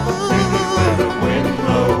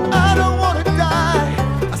 I don't wanna die.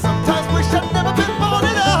 I sometimes wish I'd never been born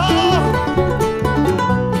at all.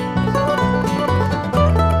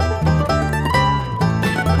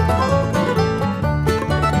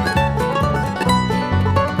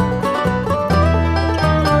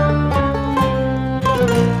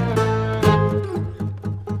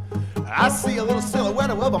 I see a little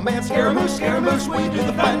silhouette of a man, Scaramouche, Scaramouche, will you do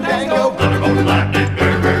the fandango?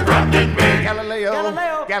 Galileo,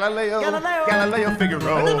 Galileo,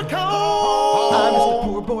 Figaro. I'm just a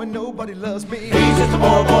poor boy, nobody loves me. He's just a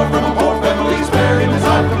poor boy from a poor family, sparing his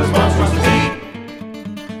life from his monstrosity.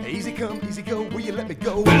 Easy come, easy go, will you let me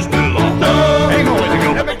go? Bismillah, no, ain't gonna let you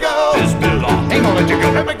go. Let me go. Bismillah, ain't gonna let you go.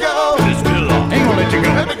 Let me go. Bismillah, ain't gonna let you go.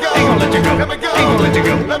 Let me go. Ain't gonna let you go. Let me go. Ain't gonna let you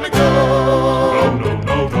go. Let me go.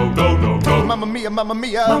 No. Mamma mia, mamma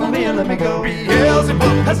mia, mamma mia, let me go.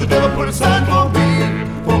 Beelzebub has the devil put a sign for me,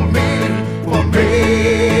 for me, for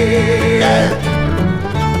me. Yeah.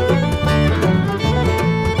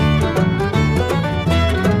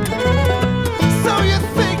 So you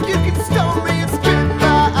think you can stone me and spit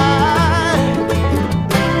my eye?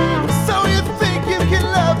 So you think you can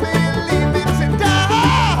love me and leave me to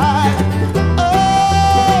die?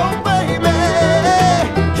 Oh, baby,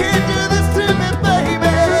 can't do this to me,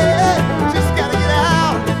 baby. Just gotta get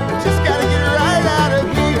out, just gotta get right out of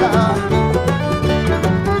here.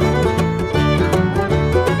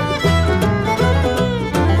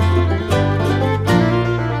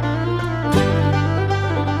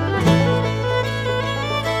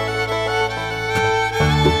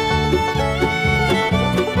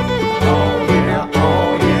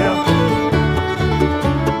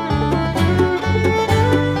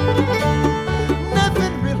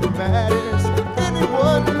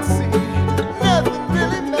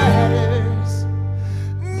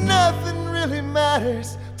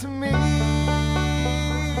 matters to me.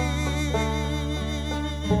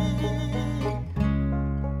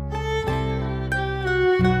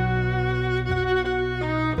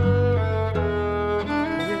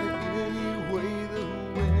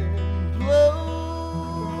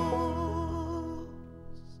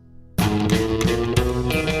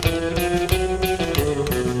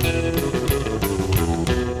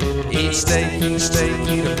 Eat steak,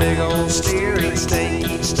 eat a big old steer. Eat steak,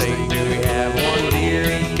 do we have one deer?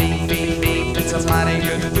 Eat beef, it's a mighty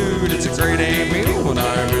good food. It's a great A meal when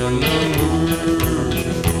I'm in the mood.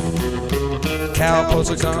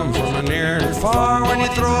 Cowpokes come from near and far when you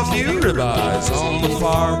throw a few ribeyes on the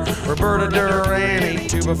farm. Roberta Duran ate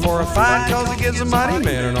two before a fight, cause it gives a mighty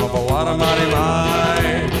man an awful lot of mighty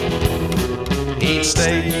might. Eat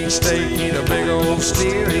steak, eat a big old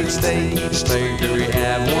steer. Eat steak, do we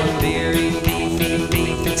have one deer? Eat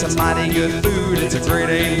beef, it's a mighty good food. It's a great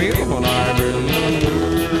A meal when I'm in the mood.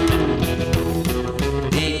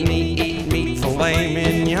 Eat meat, filet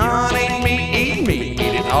mignon. Eat meat,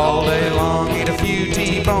 eat it all day long. Eat a few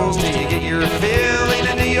T-bones till you get your fill. Eat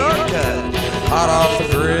a New York cut, hot off the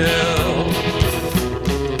grill.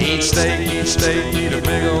 Eat steak, eat a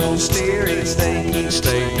big old steer. Eat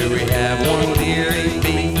steak, do we have one deer? Eat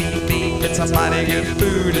beef, it's a mighty good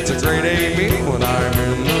food. It's a great A meal when I'm in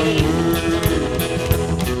the mood.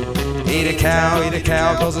 Eat a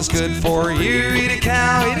cow, cause it's good for you. Eat a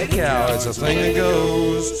cow, it's a thing that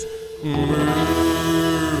goes moo.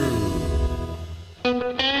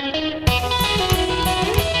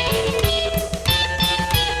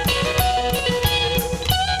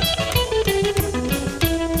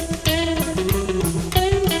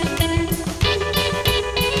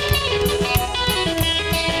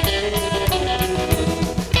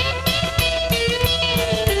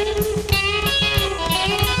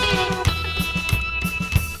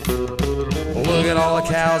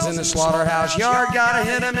 Cows in the slaughterhouse yard, gotta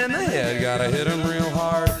hit 'em in the head, gotta hit 'em real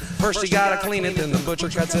hard. First you gotta clean it, then the butcher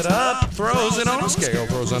cuts it up, throws it on a scale,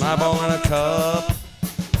 throws an eyeball in a cup.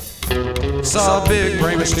 Saw a big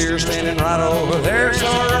brain steer standing right over there, so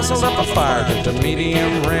I rustled up a fire, cooked a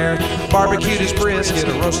medium rare, barbecued his brisket,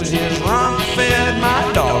 roasted his rump, fed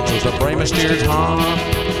my dogs with a brain steer's hump.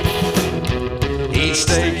 Eat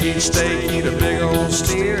steak, eat a big old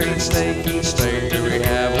steer. Eat steak, do we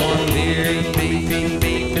have one deer? Eat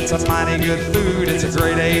beef, it's a mighty good food. It's a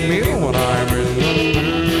great A meal when I'm in the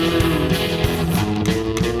mood.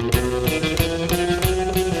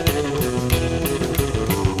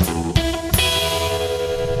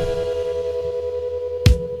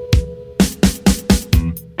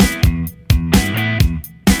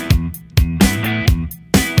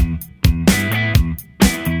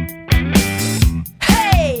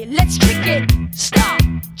 Let's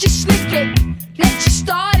just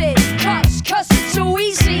start it, cause it's so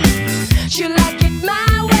easy.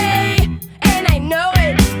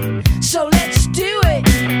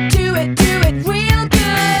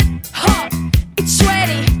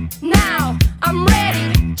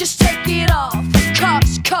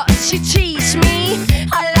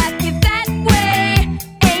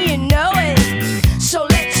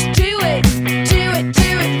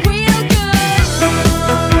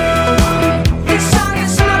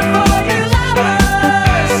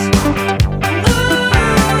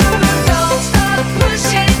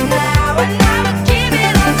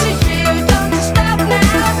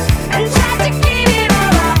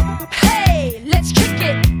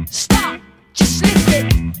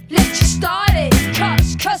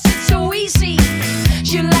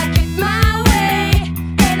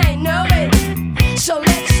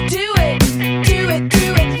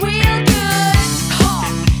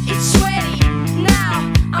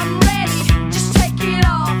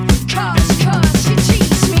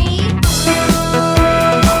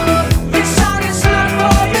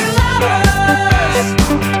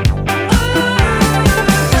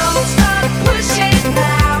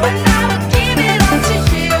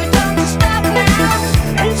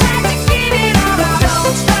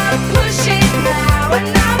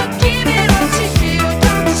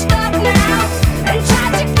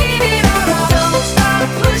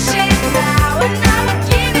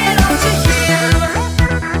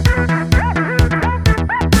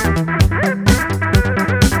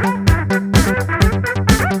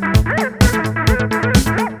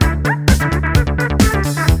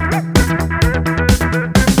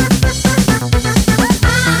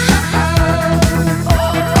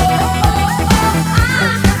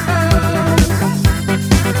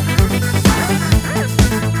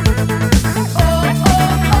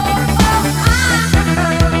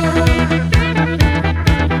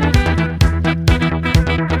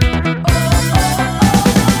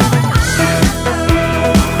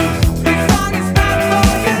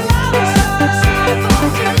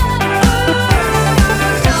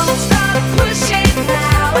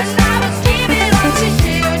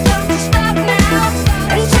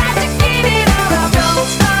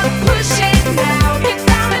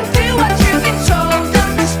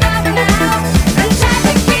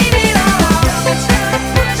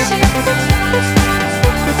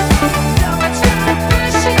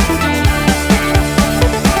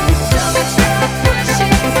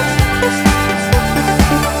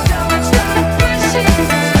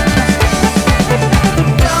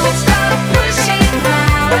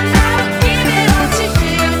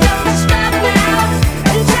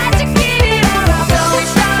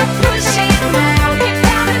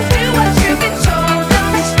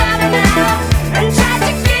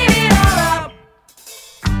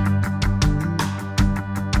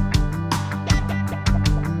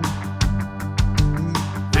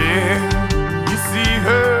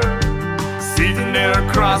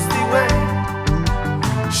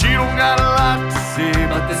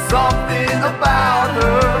 but there's something about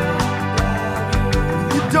her.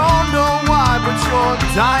 You don't know why, but you're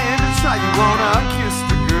dying to try. You wanna kiss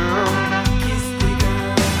the girl.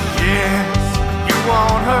 Yes, you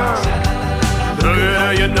want her. Look at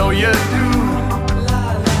her, you know you do.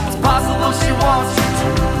 It's possible she wants you to.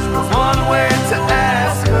 There's one way to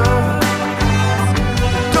ask her.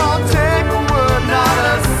 Don't take a word, not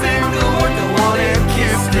a single word. You wanna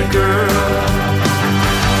kiss the girl.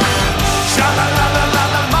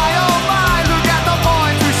 Sha-la-la-la-la-la, my oh my, look at the boy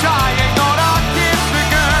too shy, ain't gonna kiss the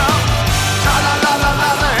girl.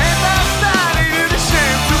 Sha-la-la-la-la-la, ain't that sad, ain't it a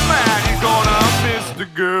shame, too bad, he's gonna miss the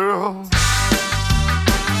girl.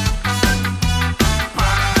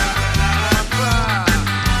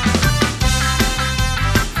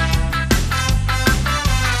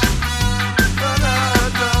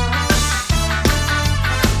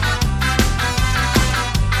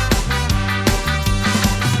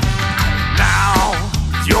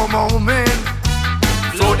 Moment,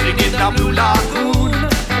 floating in the blue lagoon.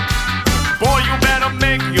 Boy, you better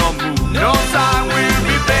make your move. No time will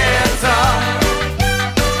be better.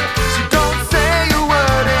 She don't say a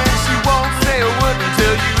word and she won't say a word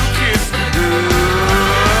until you kiss the girl.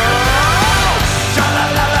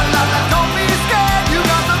 Sha-la-la-la-la-la, don't be scared. You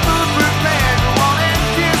got the food prepared. You wanna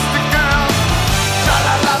kiss the girl.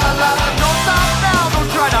 Sha-la-la-la-la-la, don't stop now. Don't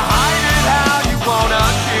try to hide it how you wanna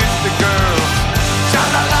kiss the girl.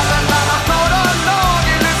 Sha-la-la-la-la, float along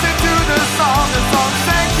and listen to the song. The song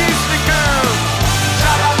say kiss the girl.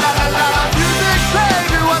 Sha-la-la-la-la, music play,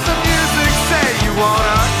 do what the music say. You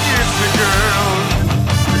wanna kiss the girl.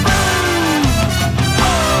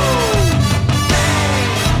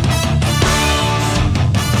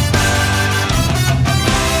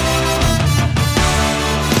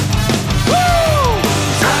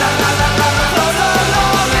 Sha-la-la-la-la, float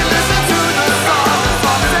along and listen to the song. The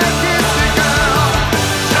song say kiss the girl.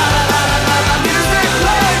 Sha-la-la-la-la, music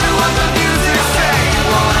play, do what the music say. You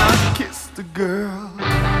wanna kiss the girl.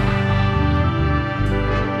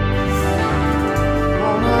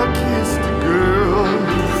 Wanna kiss the girl.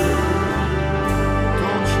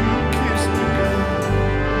 Don't you kiss the girl.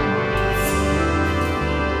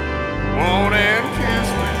 Wanna kiss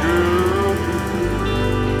the girl.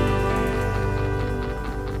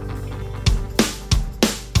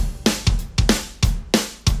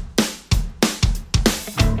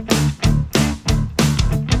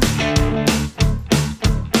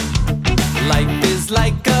 Life is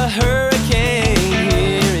like a hurricane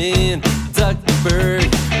here in Duckburg.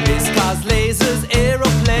 This cars lasers,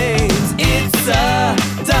 aeroplanes. It's a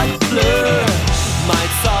duck blur.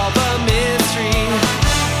 Might solve a mystery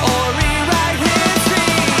or rewrite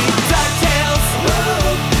history. DuckTales.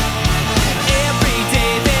 Every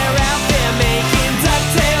day they're out there making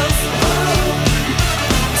DuckTales.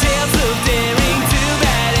 Tales of daring, do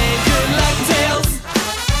bad and good luck tales.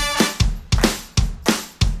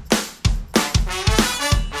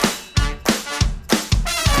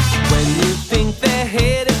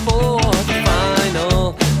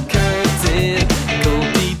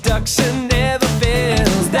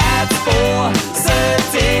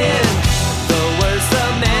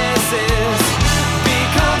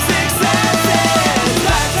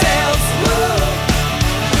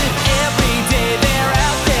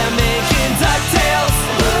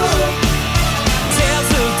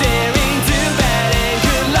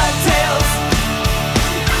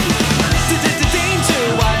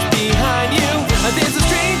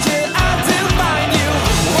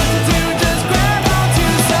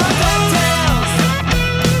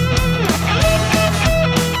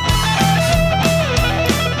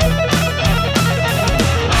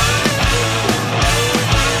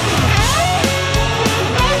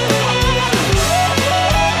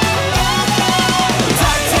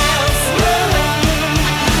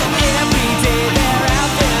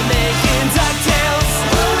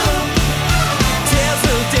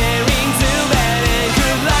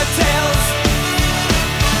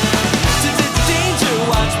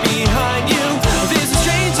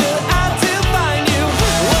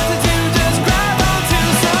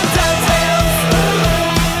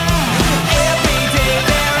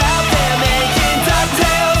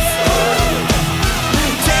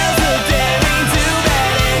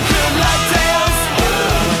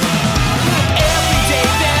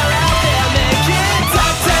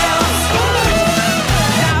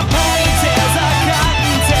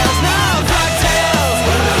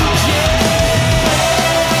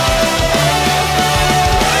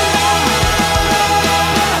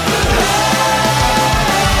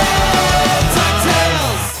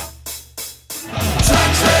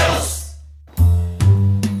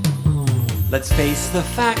 Let's face the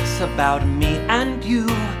facts about me and you.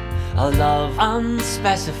 A love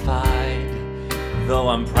unspecified. Though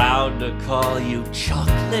I'm proud to call you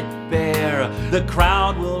Chocolate Bear, the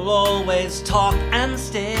crowd will always talk and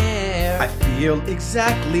stare. I feel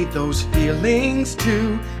exactly those feelings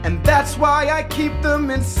too, and that's why I keep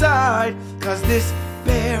them inside. 'Cause this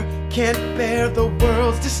bear can't bear the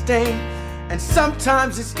world's disdain, and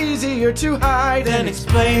sometimes it's easier to hide Then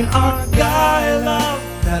explain our guy love,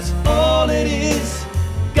 that's all it is.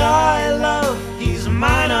 Guy love, he's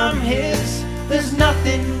mine, I'm his. There's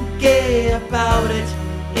nothing gay about it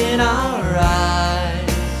in our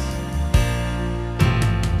eyes.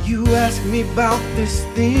 You ask me about this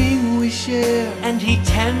thing we share, and he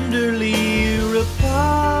tenderly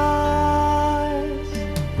replies,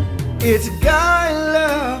 it's guy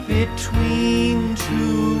love between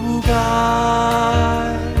two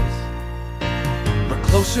guys. We're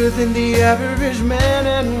closer than the average man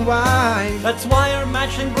and wife. That's why our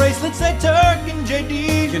matching bracelets say Turk and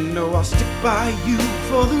JD. You know I'll stick by you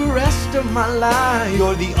for the rest of my life.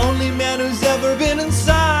 You're the only man who's ever been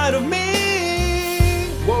inside of me.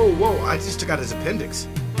 Whoa, I just took out his appendix.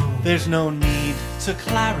 There's no need to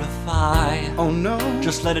clarify. Oh no.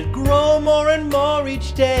 Just let it grow more and more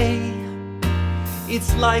each day.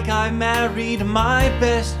 It's like I married my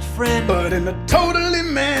best friend, but in a totally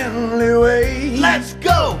manly way. Let's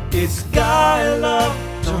go! It's guy love,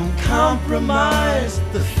 don't compromise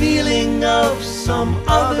the feeling of some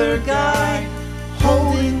other guy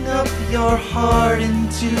holding up your heart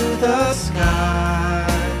into the sky.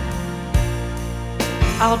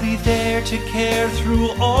 I'll be there to care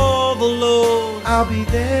through all the lows. I'll be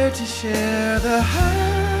there to share the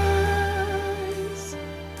highs.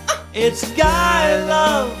 It's guy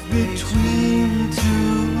love between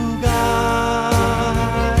two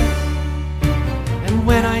guys. And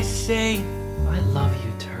when I say I love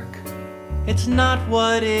you, Turk, it's not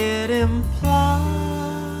what it implies.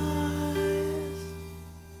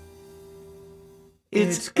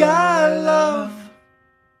 It's guy love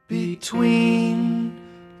between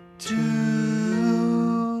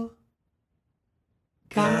two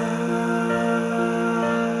guys.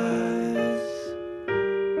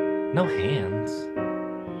 No hands.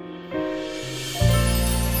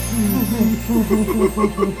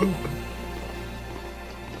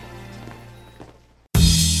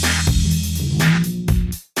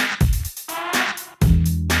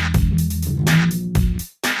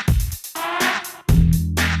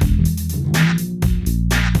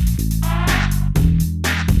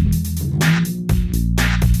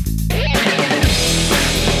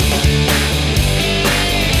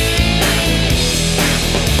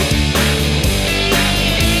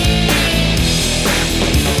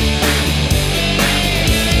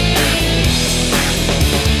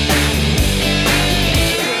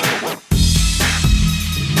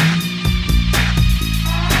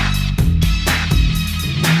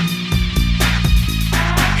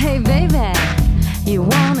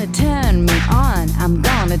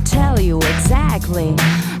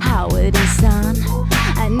 How it is done.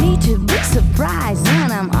 I need to be surprised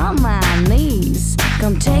when I'm on my knees.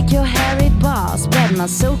 Come take your hairy paws, spread my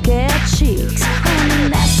silky cheeks. I'm a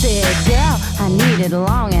nasty girl, I need it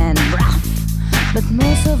long and rough. But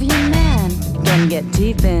most of you men don't get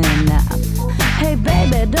deep enough. Hey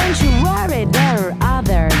baby, don't you worry, there are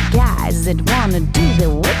other guys that wanna do the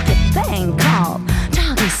wicked thing called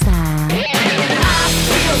doggy style. I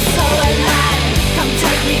feel so alive, come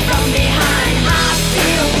take me from behind. I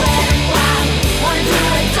feel wet and wild, wanna do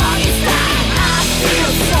it doggy style. I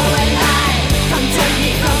feel so alive, come take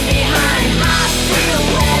me from behind. I feel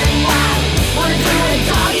wet and wild, wanna do it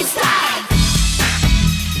doggy style.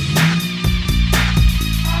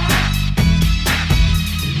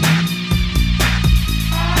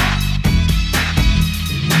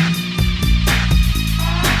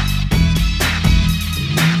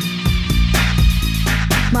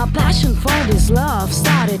 My passion for this love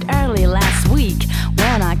started early last week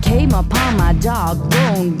when I came upon my dog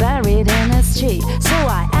bone buried in his cheek. So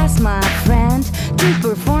I asked my friend to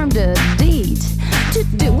perform the deed, to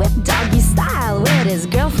do it doggy style with his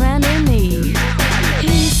girlfriend in need.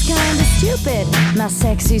 He's kinda stupid, my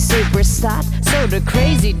sexy superstar. So the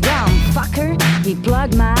crazy dumb fucker, he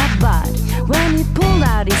plugged my butt. When he pulled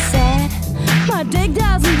out, he said, my dick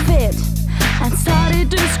doesn't fit, and started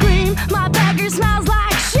to scream, my bagger smells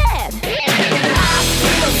like shit. I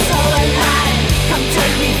feel so alive, come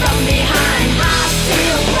take me from behind. I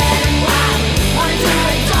feel wet and wild, wanna do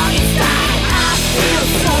it doggy style. I feel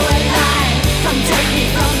so alive, come take me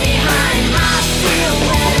from behind. I feel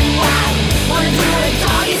wet and wild, wanna do it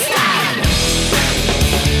doggy style.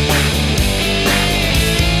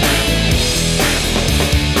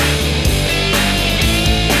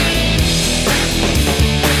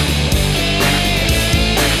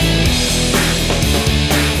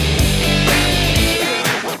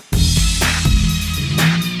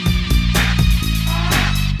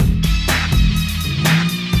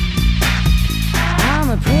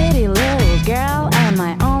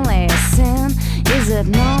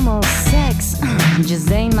 normal sex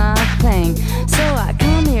just ain't my thing. So I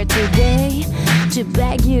come here today to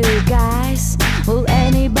beg you guys, will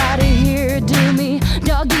anybody here do me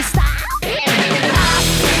doggy style? I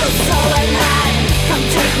feel so alive, come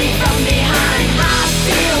take me from behind. I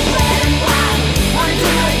feel red and wild, wanna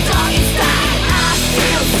do it doggy style. I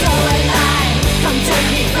feel so alive, come take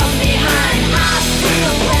me from behind. I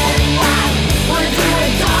feel red and wild, wanna do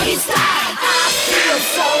it doggy style. I feel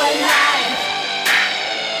so alive,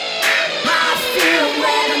 I feel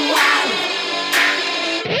red and wild.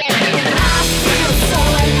 I feel so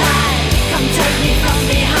alive, come take me from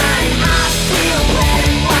behind. I feel red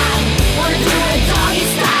and wild, wanna do it doggy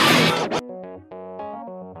style.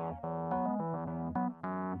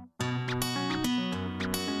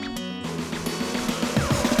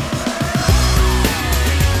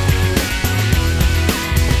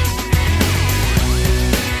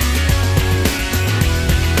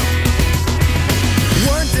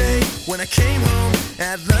 One day when I came home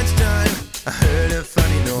at lunchtime, I heard a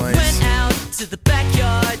funny noise. Went out to the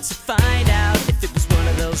backyard to find out if it was one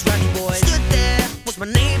of those runny boys. Stood there was my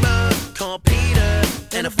neighbor called Peter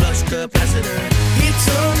and a flux capacitor. He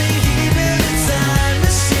told me he built a time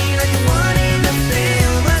machine like the one in the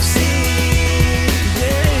film I've seen.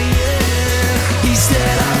 Yeah, yeah. He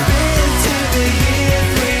said I've been to the year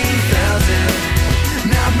 3000.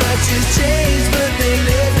 Not much has changed, but they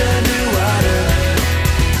lived underwater.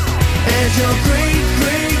 And your great,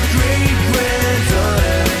 great, great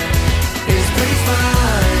granddaughter is pretty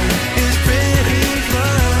fine, is pretty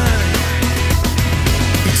fine.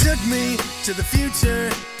 He took me to the future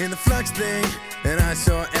in the flux thing, and I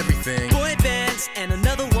saw everything. Boy bands and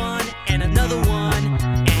another one and another one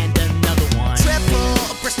and another one.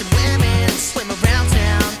 Triple-breasted women swim around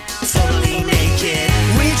town, totally naked.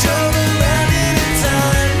 We drove around in a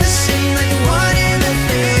time machine like the one in the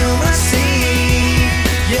film I've seen.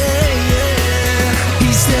 Yeah, yeah. He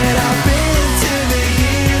said I've been to the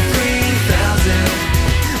year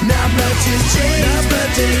 3000. Not much has changed, but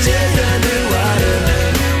they lived underwater.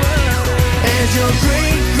 And your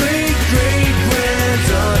great, great, great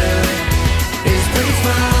granddaughter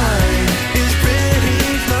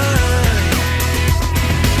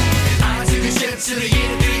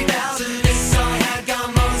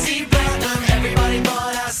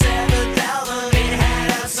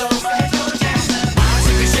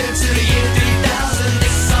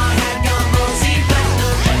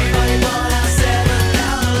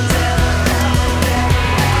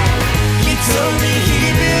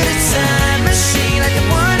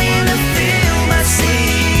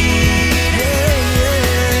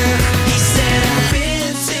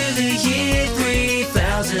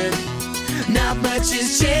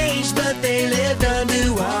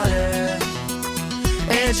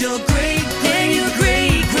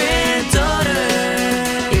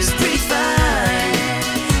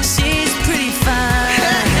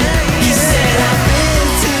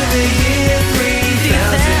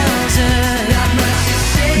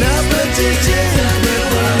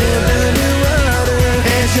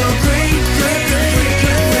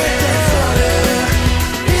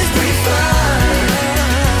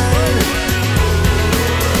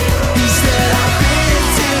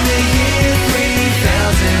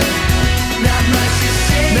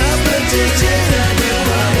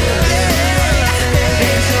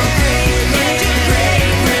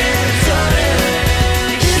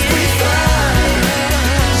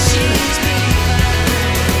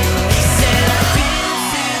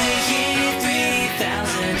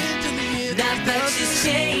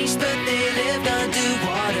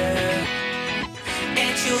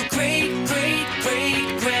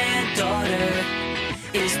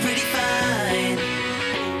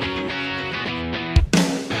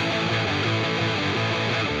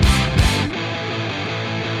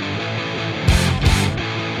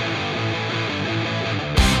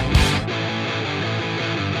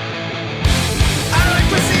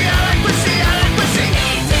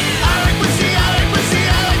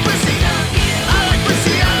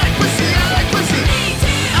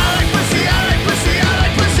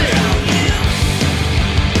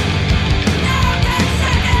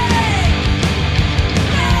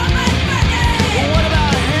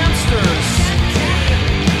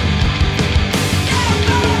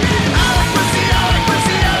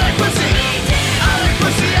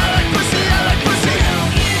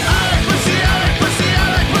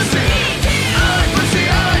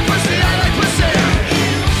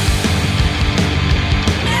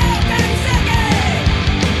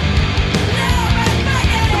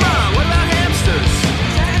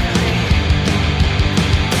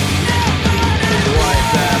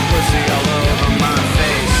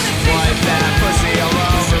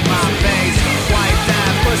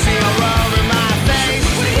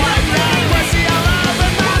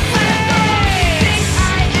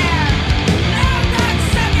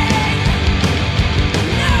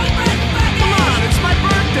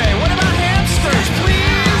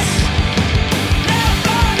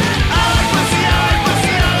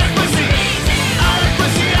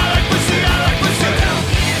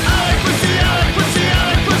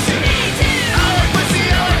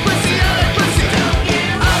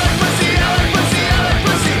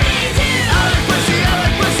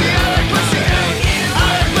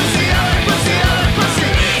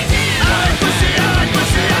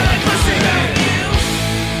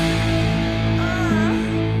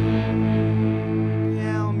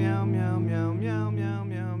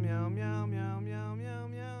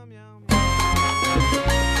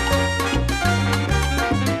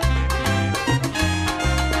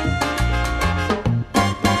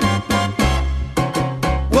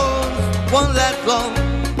one last long,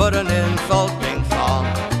 but an insulting song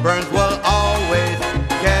Burns will always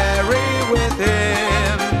carry with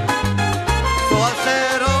him. So I'll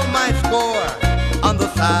settle my score on the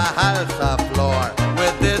salsa floor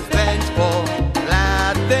with this vengeful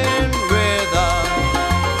Latin rhythm.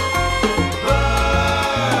 Burn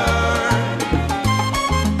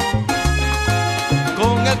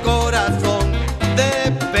con el corazón de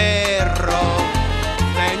perro,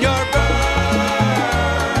 señor Burns.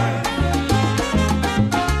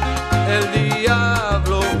 El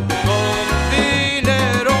diablo con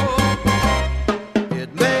dinero.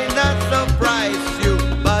 It may not surprise you,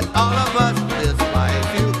 but all of us despise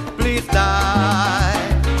you. Please die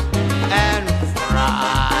and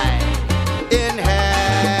fry in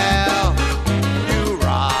hell, you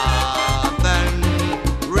rotten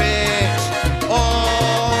rich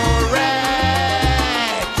or wretch.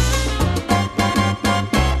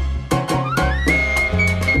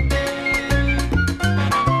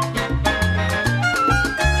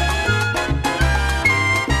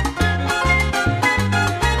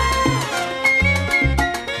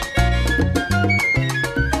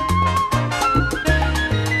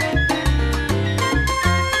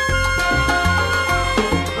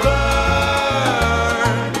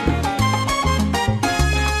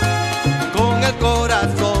 Con el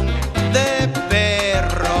corazón de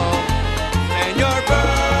perro, señor Burns.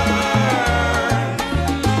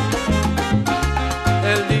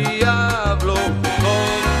 El diablo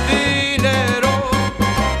con dinero.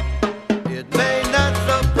 It may not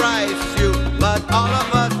surprise you, but all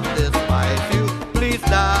of us despise you. Please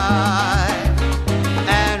die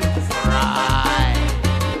and fry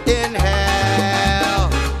in hell,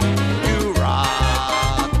 you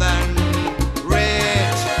rotten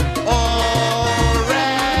rich or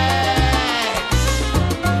wretch.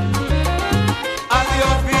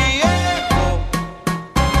 Adios, viejo.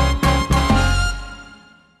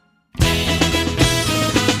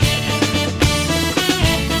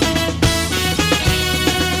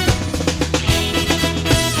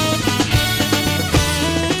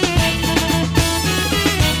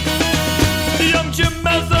 Young Jim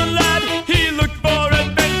as a lad, he looked for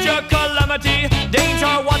adventure, calamity, danger,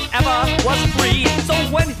 whatever was free. So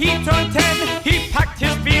when he turned 10, he packed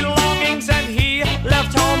his belongings and he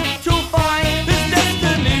left home to find his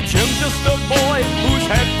destiny. Jim, just a boy whose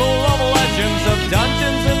head full of legends of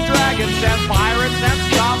dungeons and dragons and pirates and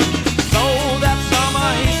stuff. So that summer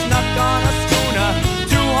he snuck on a schooner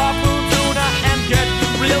to harpoon tuna and get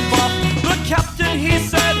real buff. The captain, he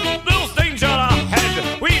said, "There's danger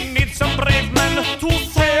ahead. We need some brave men to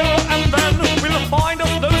sail, and then we'll find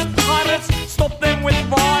us those pirates, stop them with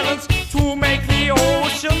violence to make the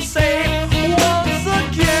ocean safe once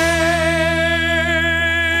again."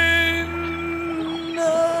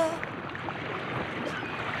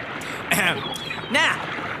 Now,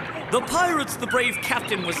 the pirates the brave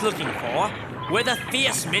captain was looking for were the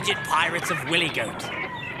fierce midget pirates of Willie Goat,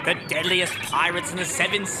 the deadliest pirates in the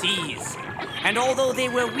 7 seas. And although they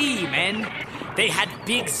were wee men, they had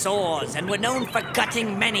big swords and were known for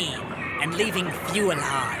gutting many and leaving few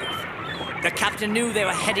alive. The captain knew they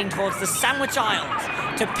were heading towards the Sandwich Isles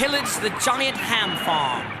to pillage the giant ham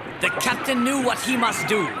farm. The captain knew what he must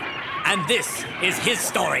do, and this is his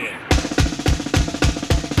story.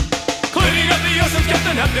 Cleaning up the oceans,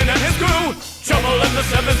 Captain Hepton and his crew. Trouble in the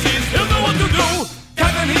 7 seas, he'll know what to do.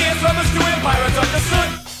 Captain, he is from his crew and pirates understood.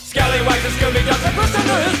 Scallywags and scurvy dogs are crushed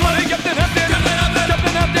under his bloody Captain Hepton.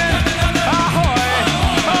 Captain Hepton, ahoy,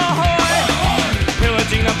 ahoy.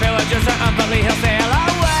 Pillaging the pillagers and unbelievably he'll sail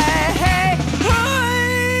away.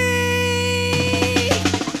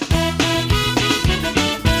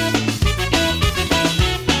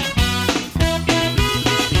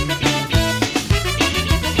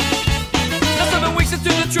 Now 7 weeks into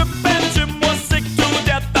the trip and Jim was sick to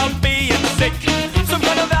death of being sick. Some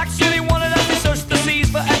kind of action he wanted as he searched the seas,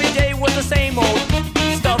 but every day was the same old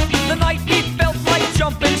stuff. The night he felt like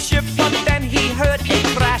jumping ship, but then he heard a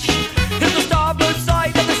crash. Hit the starboard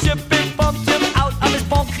side of the ship, it bumped him out of his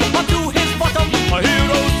bunk onto his bottom. Our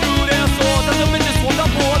heroes drew their swords as the midgets swarmed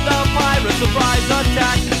aboard the pirate surprise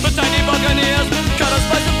attack. The tiny buccaneers caught us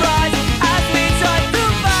by surprise as we tried to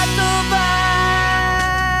battle back.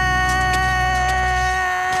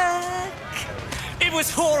 It was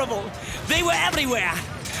horrible. They were everywhere.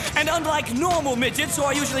 And unlike normal midgets who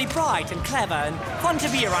are usually bright and clever and fun to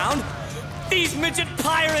be around, these midget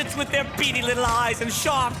pirates with their beady little eyes and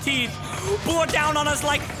sharp teeth bore down on us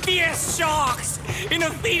like fierce sharks in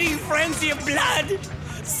a feeding frenzy of blood,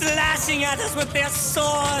 slashing at us with their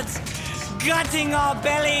swords, gutting our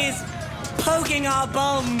bellies, poking our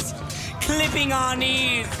bums, clipping our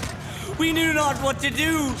knees. We knew not what to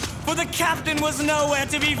do, for the captain was nowhere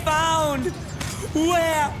to be found.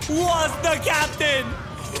 Where was the captain?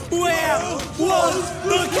 Where was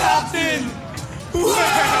the captain?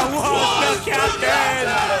 Where was the captain?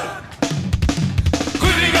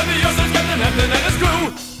 Cleaning up the oceans, Captain Hampton and his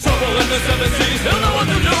crew. Trouble in the seven seas, he'll know what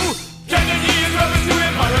to do. Captain Yi is ravaged to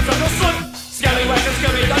him, pirates on the slip. Scallywag and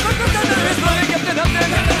scurry, like a captain in his bloody Captain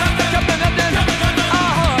Hampton, Captain Hampton,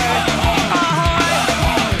 ahoy, ahoy.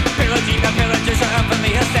 Pillaging the pillagers are up in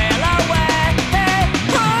the sail away.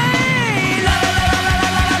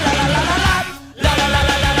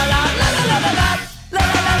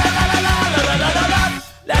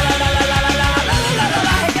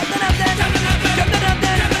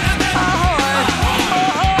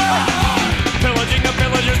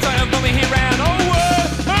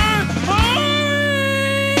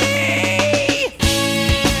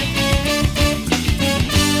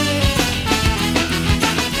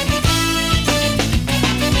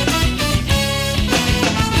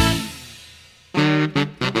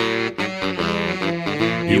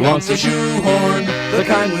 He wants a shoehorn, the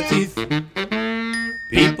kind with teeth.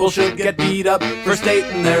 People should get beat up for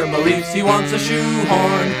stating their beliefs. He wants a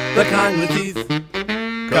shoehorn, the kind with teeth.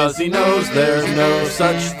 'Cause he knows there's no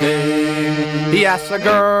such thing. He asks a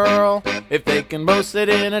girl if they can both sit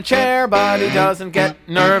in a chair, but he doesn't get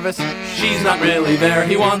nervous. She's not really there.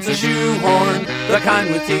 He wants a shoehorn, the kind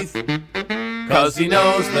with teeth. 'Cause he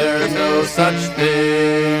knows there's no such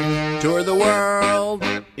thing. Tour the world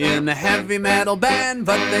in a heavy metal band,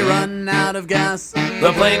 but they run out of gas.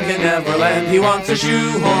 The plane can never land. He wants a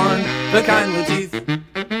shoehorn, the kind with teeth.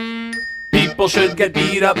 People should get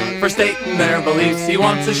beat up for stating their beliefs. He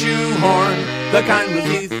wants a shoehorn, the kind with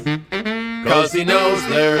teeth. 'Cause he knows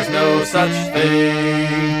there's no such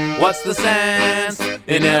thing. What's the sense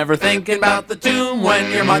in ever thinking about the tomb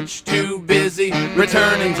when you're much too busy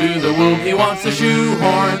returning to the womb? He wants a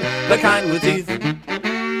shoehorn, the kind with teeth.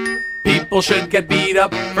 People should get beat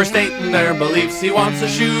up for stating their beliefs. He wants a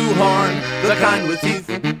shoehorn, the kind with teeth.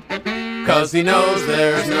 'Cause he knows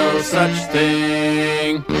there's no such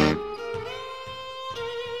thing.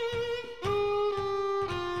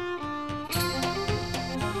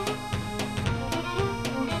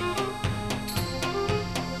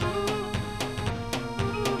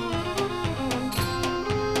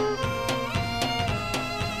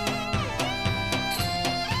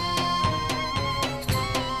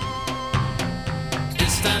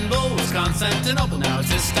 Constantinople, now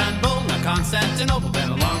it's Istanbul, not Constantinople, been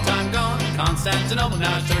a long time gone. Constantinople,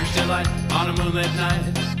 now it's Turkish delight on a moonlit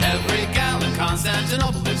night. Every gal in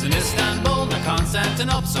Constantinople lives in Istanbul, not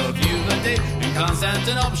Constantinople. So if you've a date in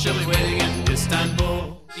Constantinople, she'll be waiting in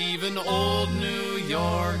Istanbul. Even old New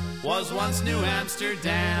York was once New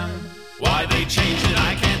Amsterdam. Why they changed it,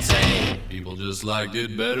 I can't say. People just liked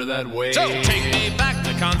it better that way. So take me back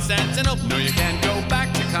to Constantinople. No, you can't go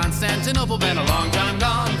back to Constantinople. Been a long time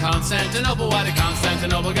gone. Constantinople, why did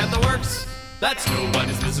Constantinople get the works? That's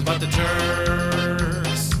nobody's business but the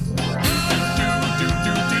Turks.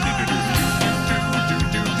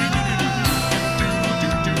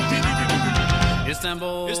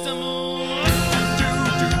 Istanbul. Istanbul.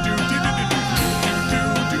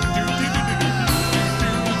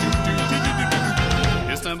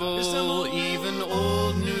 Istanbul. Istanbul, even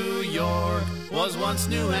old New York was once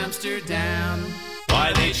New Amsterdam.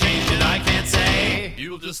 Why they changed it, I can't say.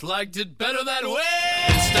 People just liked it better that way.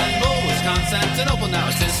 Istanbul was Constantinople, now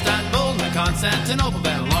it's Istanbul, not Constantinople.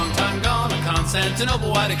 Been a long time gone.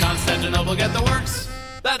 Constantinople, why did Constantinople get the works?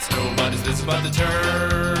 That's nobody's business but the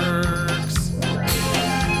Turks.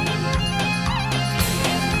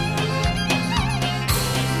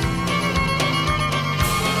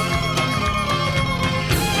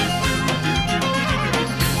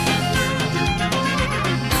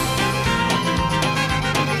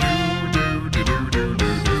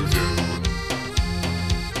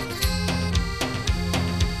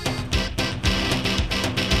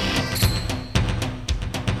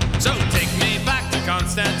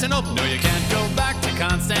 Constantinople. No, you can't go back to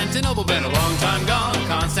Constantinople. Been a long time gone.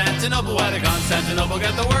 Constantinople, why did Constantinople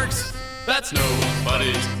get the works? That's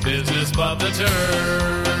nobody's business but the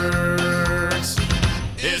Turks.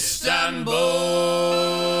 Istanbul.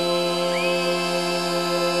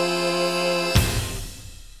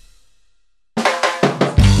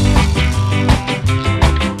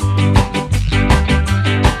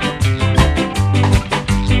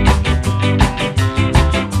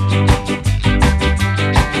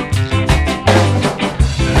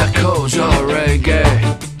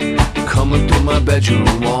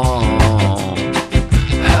 Bedroom wall.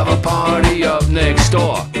 Have a party up next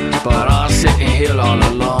door, but I'm sitting here all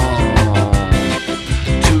alone.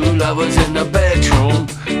 Two lovers the bedroom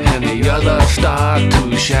and the others start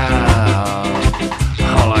to shout.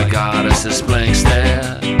 All I got is this blank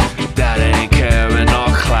stare that ain't carrying no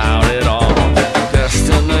cloud at all.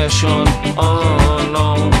 Destination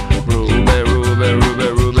unknown. Ruby, Ruby, Ruby,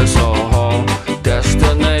 Ruby, Soho.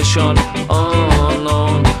 Destination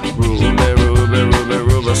unknown. Ruby, Ruby, Ruby,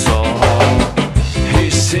 Ruby, Soho.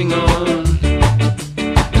 He's singing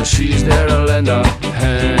and she's there to lend a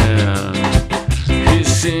hand. He's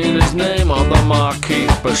seen his name on the marquee,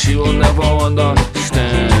 but she will never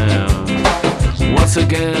understand. Once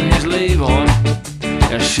again he's leaving,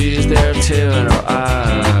 and she's there tearing her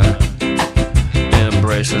eye.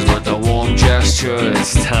 Embraces with a warm gesture,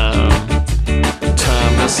 it's time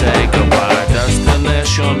to say goodbye.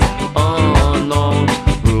 Destination unknown.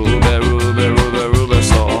 Ruby, Ruby, Ruby, Ruby,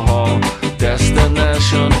 Soho.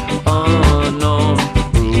 Destination unknown.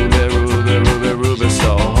 Ruby, Ruby, Ruby, Ruby,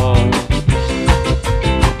 Soho.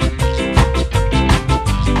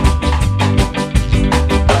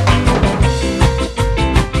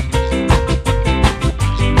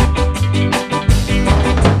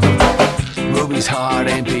 Ruby's heart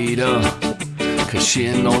ain't beat up, 'cause she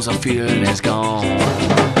knows her feeling is gone.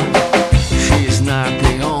 She's not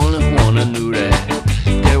the only one who knew that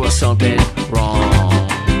there was something wrong.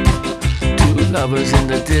 Two lovers in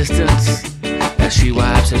the distance as she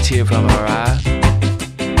wipes a tear from her eye.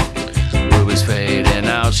 Ruby's fading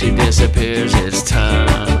out, she disappears, it's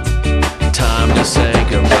time to say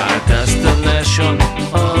goodbye. Destination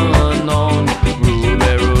unknown.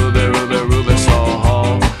 Ruby, Ruby, Ruby, Ruby,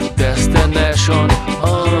 Soho. Destination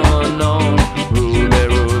unknown. Ruby,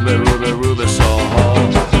 Ruby, Ruby, Ruby, Soho.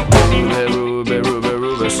 Ruby, Ruby, Ruby,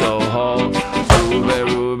 Ruby, Soho. Ruby,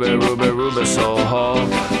 Ruby, Ruby, Ruby, Soho.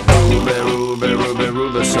 Ruby, Ruby, Ruby,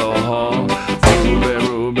 Ruby, Soho. Ruby,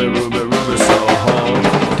 Ruby, Ruby, Ruby, Soho.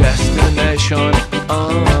 Destination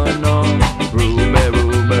unknown. Ruby,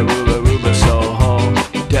 Ruby, Ruby, Ruby, Soho.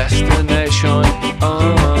 Destination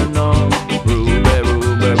unknown. Ruby,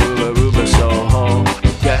 Ruby, Ruby, Ruby, Soho.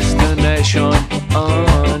 Destination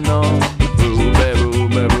unknown. Ruby,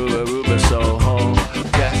 Ruby, Ruby, Ruby, Soho.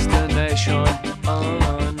 Destination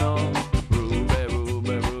unknown. Ruby,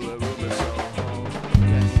 Ruby, Ruby, Ruby, Soho.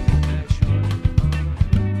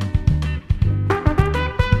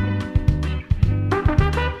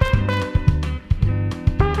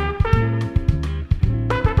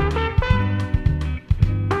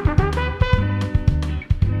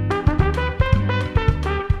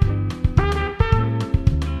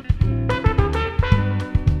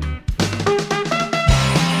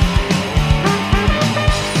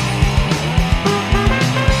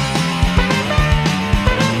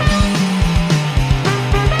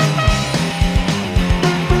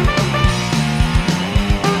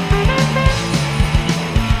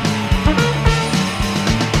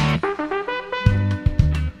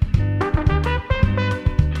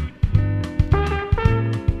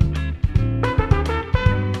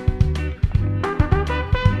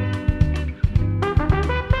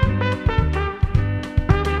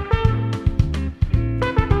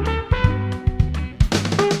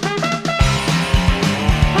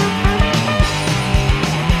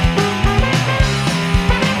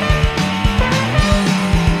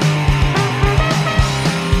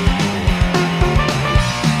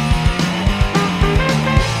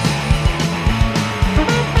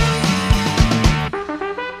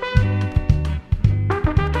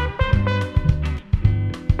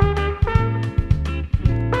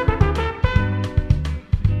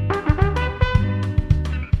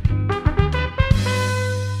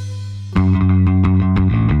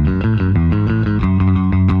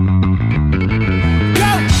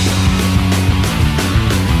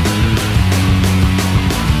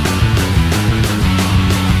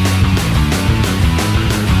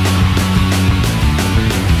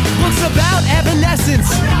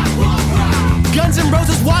 Guns N'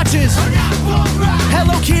 Roses watches,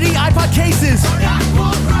 Hello Kitty iPod cases,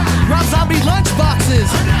 Rob Zombie lunch boxes,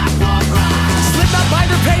 Slipknot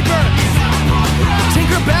binder paper,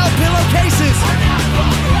 Tinkerbell pillowcases,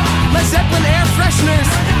 Led Zeppelin air fresheners,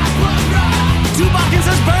 Tubok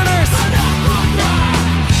as burners.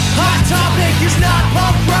 Hot Topic is not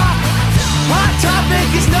punk rock. Hot Topic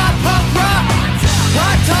is not punk rock.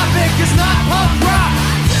 Hot Topic is not punk rock.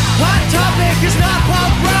 Hot Topic is not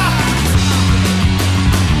punk rock.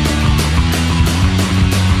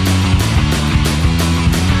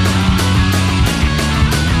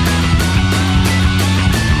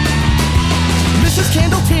 Mrs.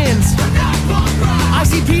 Candle Tins,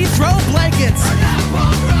 ICP throw blankets,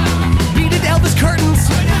 beaded Elvis curtains,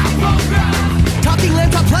 talking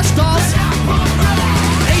laptop plush dolls,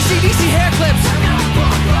 AC/DC hair clips,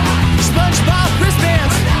 SpongeBob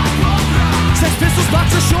wristbands, Sex Pistols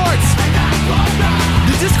boxer shorts,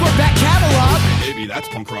 the Discord back catalog. Maybe that's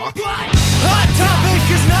punk rock. Hot Topic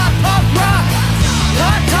is not punk rock.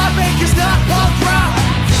 Hot Topic is not punk rock.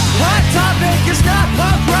 Hot Topic is not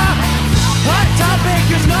punk rock. Hot Topic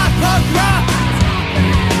is not punk rock.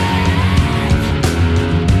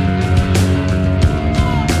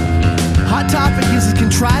 Hot Topic uses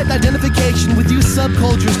contrived identification with youth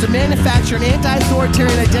subcultures to manufacture an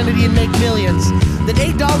anti-authoritarian identity and make millions. That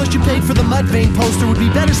 $8 you paid for the Mudvayne poster would be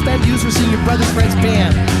better spent used for seeing your brother's friend's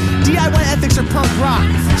band. DIY ethics are punk rock.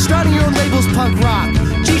 Starting your own label's punk rock.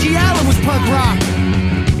 Gigi Allen was punk rock.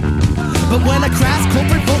 But when a crass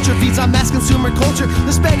corporate vulture feeds on mass consumer culture,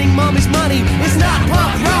 the spending mommy's money is not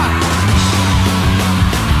punk rock.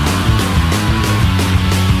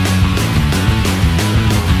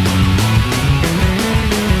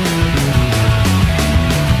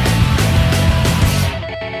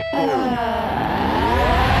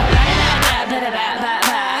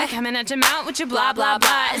 Coming at your mouth with your blah blah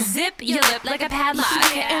blah. Zip your lip like a padlock.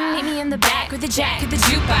 And meet me in the back with the jack of the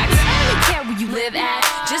jukebox. I don't care where you live at.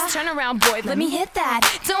 Just turn around, boy, let me hit that.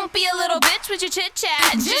 Don't be a little bitch with your chit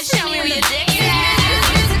chat. Just show me where your dick is at.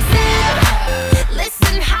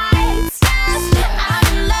 Listen, high stuff. I'm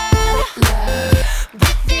in love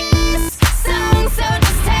with this song, so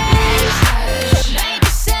just hush. Baby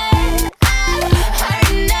said I've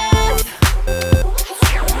heard enough.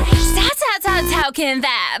 How can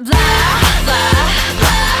that blah, blah,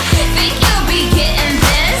 blah? Think you'll be getting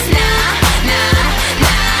this? Nah, nah,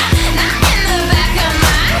 nah, not in the back of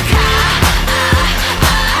my car.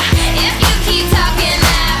 If you keep talking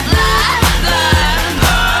that blah,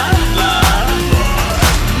 blah, blah,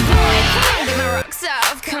 boy, come on, get my rocks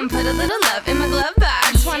off. Come put a little love in my glove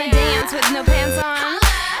box. Wanna dance with no pants on?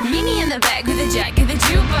 Meet me in the back with the jack of the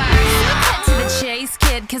jukebox. Cut to the chase,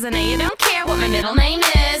 kid, cause I know you don't care what my middle name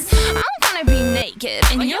is. I'm gonna be naked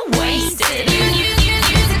and you're wasted.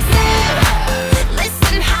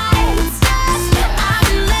 Listen, high stuff. I'm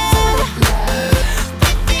in love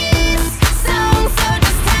with this song, so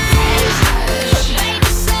just hush. Baby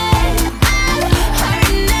said I've heard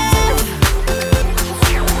enough.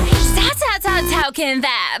 How can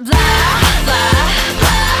that blah, blah,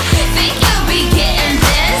 blah? Think you'll be getting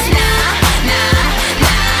this? Nah, nah,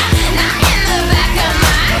 nah, not in the back of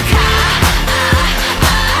my car.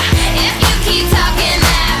 If you keep talking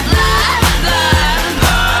that blah,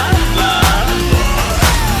 blah, blah.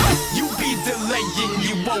 You be delaying,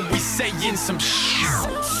 you always saying some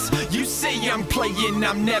shit. You say I'm playing,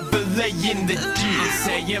 I'm never laying the deal.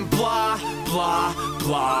 Saying blah, blah,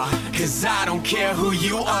 blah. Cause I don't care who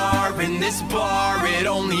you are in this bar. It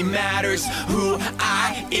only matters who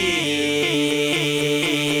I am.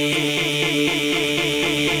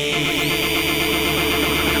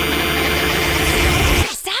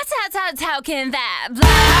 How can that blah,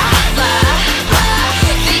 blah, blah?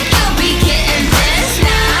 Think you'll be getting this?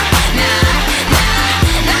 Nah, nah, nah,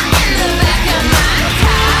 not in the back of my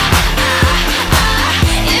car.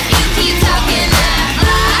 If you keep talking that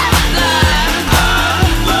blah, blah,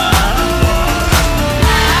 blah,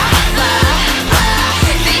 blah,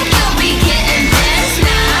 think you'll be getting this?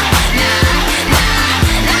 Nah, nah, nah,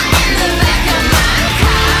 not in the back of my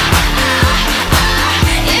car.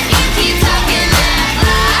 If you keep talking that blah,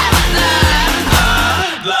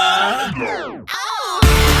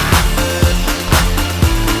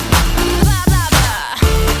 blah.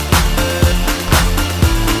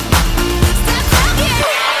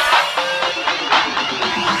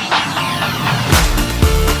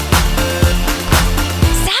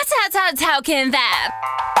 How can that?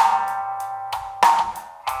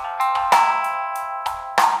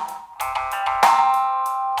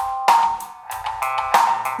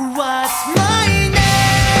 What's my name?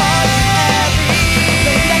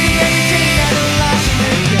 Baby, I can entertain that a lot.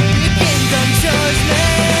 You can done chose me.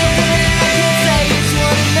 I can say it's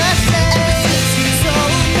one and the same. Ever since you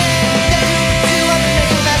told me that you want to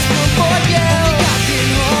make a last room for you. Only God can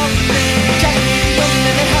hold me. Jack, the only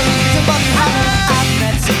man that held me to my heart. I've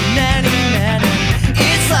met so many men.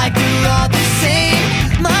 It's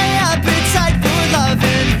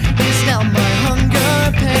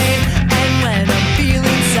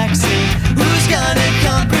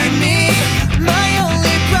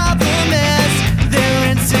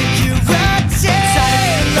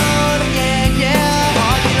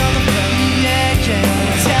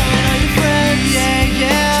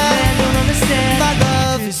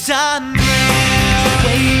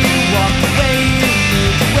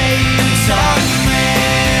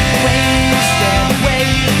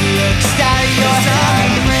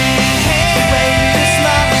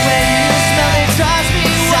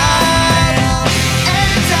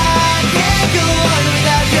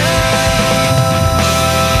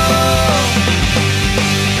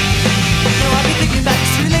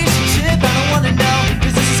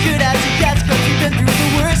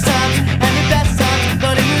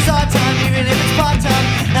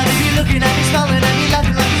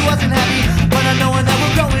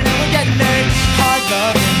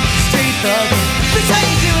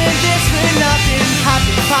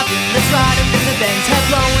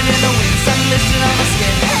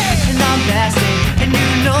freaking, and I'm blasting, and you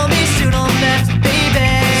know me soon on that, baby.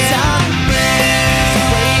 Somewhere, the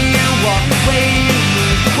way you walk, the way you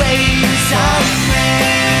move, the way you sound, the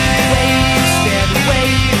way you stare, the way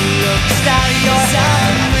you look, the style of your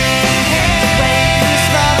hair, the way you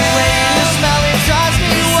smile, the way you smell, it drives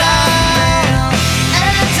me wild,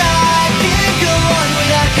 and I can't go on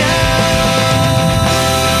without you.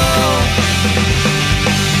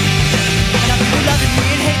 Loving me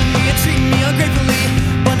and hating me and treating me ungratefully,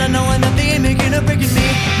 but not knowing that they ain't making or breaking me.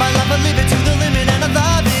 My love, I live it to the limit and I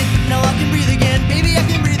love it. Now I can breathe again, baby, I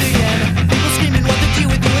can breathe again. People screaming what to do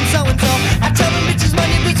with you and so. I tell them bitches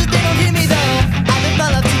money, bitches, they don't hear me though. I live my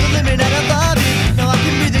love to the limit and I love it. Now I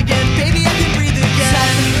can breathe again, baby, I can breathe again.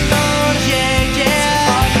 Silent alone, yeah,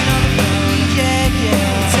 yeah. Arguing on the phone, yeah,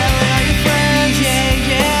 yeah. Telling all your friends, yeah,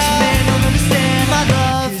 yeah. So they don't understand my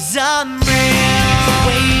love, 'cause I'm real. The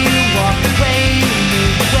way you walk, the way you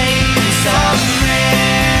move, the way you sound, the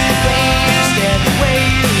way you stare, the way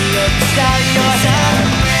you look, the style of your hair,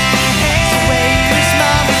 the way you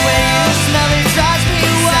smile, the way you smell, it drives me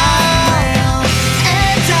wild,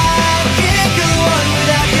 and I can't go on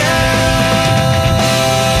without you.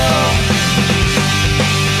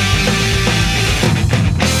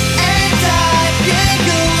 And I can't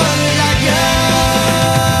go on without you.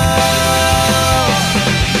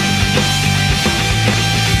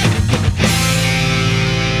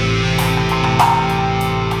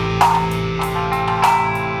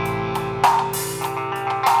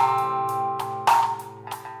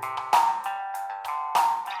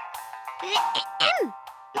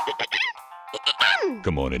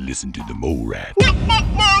 Come on and listen to the mole rat.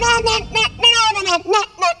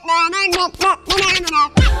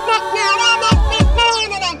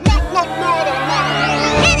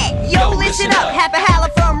 Yo, listen up, half a holla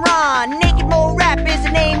from Ron. Naked Mole Rap is the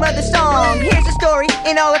name of the song. Here's the story,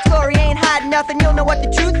 in all its glory, ain't hiding nothing. You'll know what the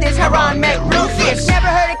truth is. How Ron met Rufus. Never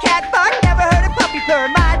heard a cat bark, never heard a puppy purr.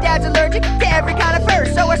 My dad's allergic to every kind of fur,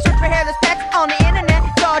 so I searched for hairless pets on the internet.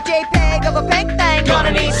 Saw a JPEG of a pink thing.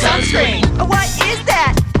 Gonna need sunscreen. What is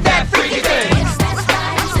that? That freaky thing.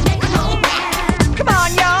 Come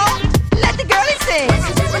on, y'all, let the girlie sing.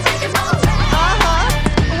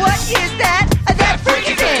 What is that? That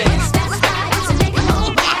freaky thing.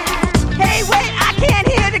 Hey, wait, I can't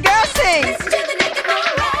hear the girl sing.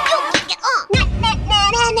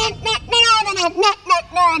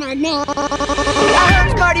 I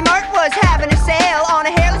heard Smarty Mart was having a sale on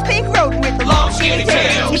a hairless pink rodent with a long skinny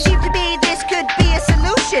tail. It seemed to be this could be a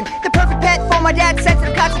solution, the perfect pet for my dad's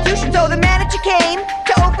sensitive constitution. So the manager came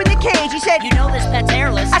to open the cage. He said, "You know this pet's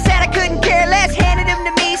hairless." I said I couldn't care less. Handed him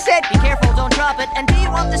to me. Said, "Be careful, don't drop it. And do you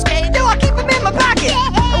want this cage?" "No, I'll keep him in my pocket."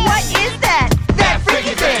 What is that? That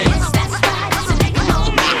freaky thing.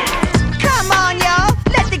 Come on, y'all,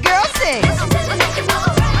 let the girl sing.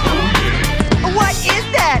 What is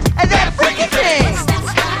that? That freaky thing.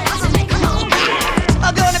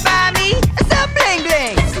 I'm gonna buy me some bling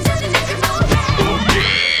bling.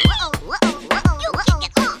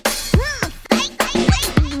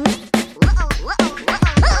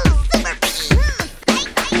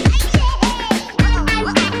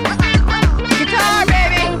 Guitar,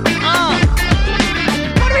 baby.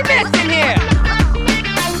 What are we missing here?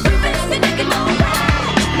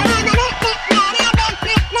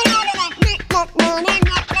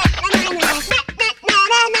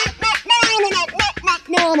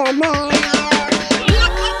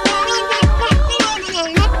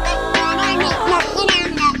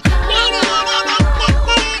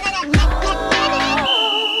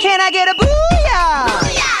 Can I get a booyah?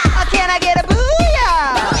 Booyah! Can I get a booyah?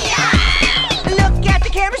 Booyah! Look at the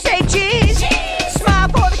camera, say cheese. Smile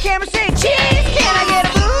for the camera, say cheese. Can I get a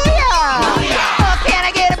booyah? Booyah! Oh, can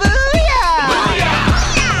I get a booyah? Booyah!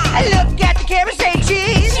 Look at the camera, say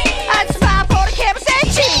cheese. I'd smile for the camera, say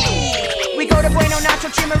cheese. We go to Bueno, Nacho,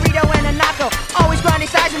 Chimarito, and a Naco. Always grinding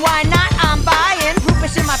size, and why not? I'm buying.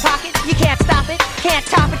 Rufus in my pocket, you can't stop it. Can't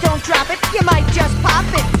top it, don't drop it. You might just pop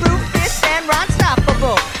it. Rufus and Ron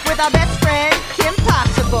Stoppable. With our best friend, Kim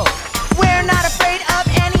Possible. We're not afraid of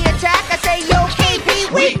any attack. I say, yo,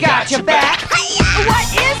 KP, we got your back. What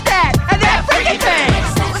is that? That freaky thing.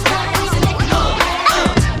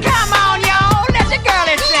 Come on, y'all, let the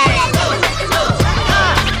girlie sing.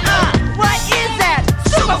 What is that?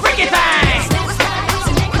 Super freaky thing.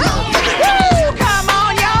 Woo, come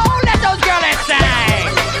on, y'all, let those girlies sing.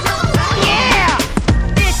 Yeah,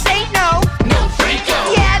 this ain't no freako.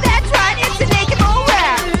 Yeah, that's right, it's a naked mole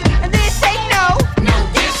rap. This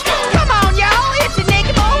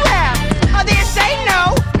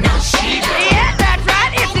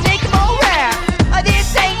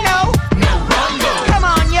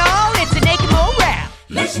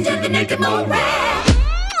listen to the Naked Mole Rap.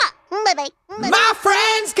 My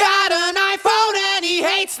friend's got an iPhone and he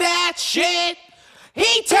hates that shit.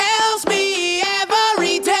 He tells me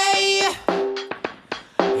every day.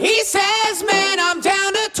 He says, man, I'm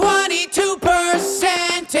down to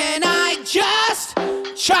 22% and I just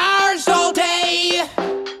charged all day.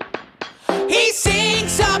 He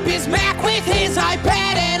syncs up his Mac with his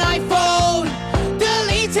iPad and iPhone,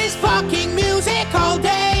 deletes his fucking music all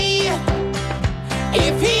day.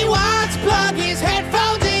 If he wants to plug his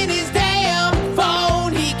headphones in his damn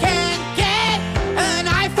phone, he can't get an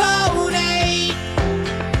iPhone 8.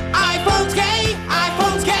 iPhone's gay,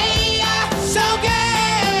 iPhone's gay, so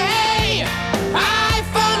gay.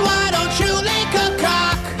 iPhone, why don't you lick a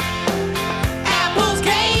cock? Apple's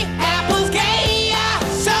gay,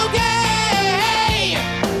 so gay.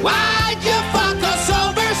 Why'd you fuck us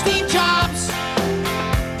over, Steve Jobs?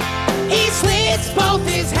 He slits both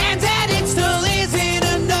his hands and it still isn't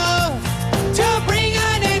enough to bring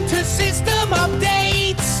an end to system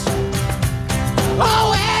updates.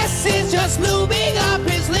 OS is just lubing up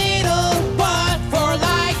his little butt for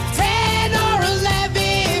like 10 or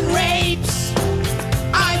 11 rapes.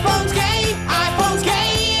 iPhone's gay,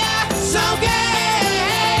 so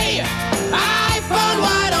gay. iPhone,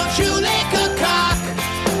 why don't you lick a cock?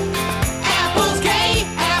 Apple's gay,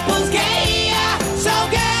 so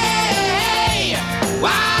gay.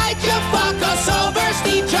 Why'd you fuck us over,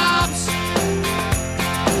 Steve Jobs?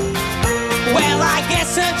 Well, I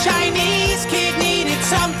guess a Chinese kid needed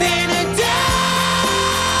something to do.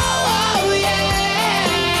 Oh,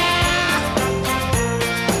 yeah.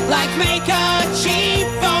 Like make a cheap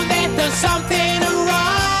phone that does something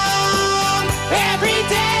wrong every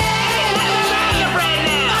day.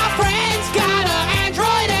 My friend's got an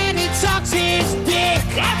Android and it sucks his dick.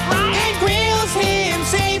 That's right. And grills him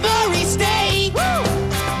savory steak.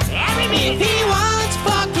 If he wants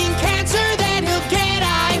fucking cancer, then he'll get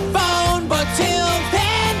iPhone. But till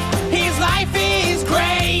then, his life is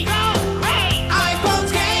great.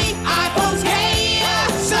 iPhone's gay,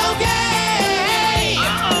 so gay.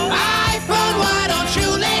 iPhone, why don't you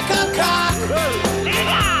lick a cock?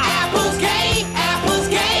 Apple's gay,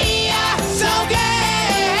 so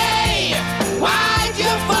gay. Why'd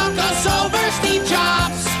you fuck us over, Steve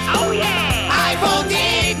Jobs? Oh yeah. iPhone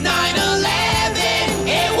did 9/11.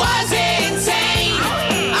 It was insane.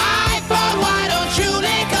 iPhone, why don't you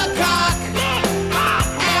lick a cock?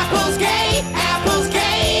 Apple's gay,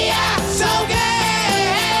 so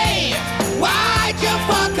gay. Why'd you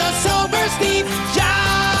fuck us over, Steve Jobs?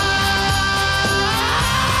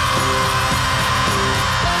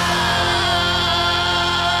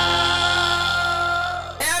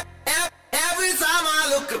 Every time I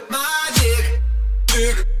look at my dick.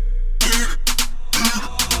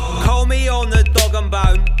 Call me on the dog and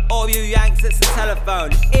bone. All you Yanks, it's the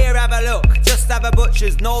telephone. Here, have a look. Just have a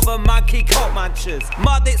butcher's. Northern monkey cock munchers.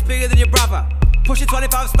 My dick's bigger than your brother. Pushing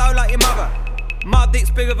 25 stone like your mother. My dick's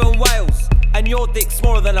bigger than Wales. And your dick's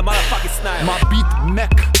smaller than a motherfucking snail. Ma bite,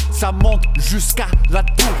 mec, ça monte jusqu'à la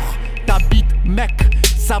tour. Ta bite, mec,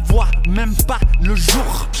 ça voit même pas le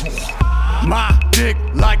jour. My dick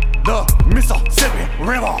like the Mississippi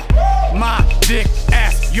River. My dick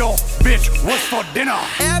ask your bitch what's for dinner.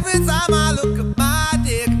 Every time I look at my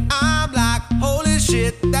dick, I'm like, holy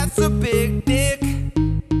shit, that's a big dick.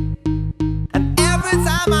 And every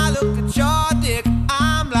time I look at your dick,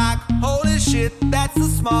 I'm like, holy shit, that's a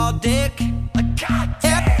small dick.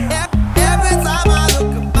 Every time I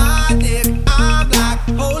look at my dick, I'm like,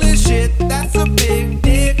 holy shit, that's a big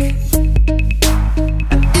dick.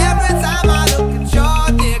 And every time I look at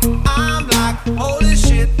your dick, I'm like, holy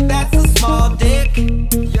shit, that's a small dick.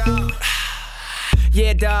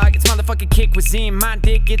 Yeah, dog, it's motherfucking kick cuisine. My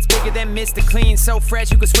dick gets bigger than Mr. Clean. So fresh,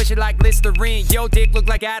 you can switch it like Listerine. Yo dick look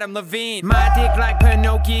like Adam Levine. My dick like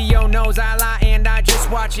Pinocchio knows I lie and I just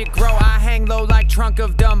watch it grow. I hang low like trunk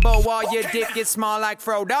of Dumbo while your dick gets small like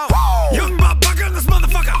Frodo. Young motherfucker in this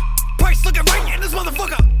motherfucker. Price looking right in this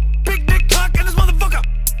motherfucker. Big dick clock in this motherfucker.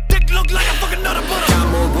 Dick look like a fucking nutter butter. Got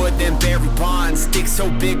more wood than Barry Bonds. Dick so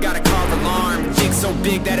big, got a car alarm. Dick so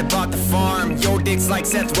big that it bought the farm. Your dick's like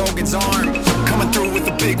Seth Rogen's arm. Coming through with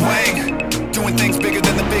a big wang. Doing things bigger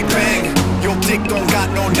than the Big Bang. Your dick don't got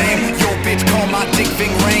no name. Your bitch call my dick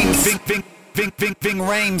Ving Rhames. Ving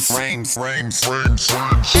Rhames.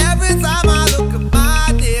 Every time I look at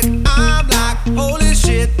my dick, I'm like, holy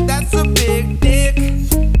shit, that's a big dick.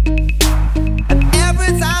 And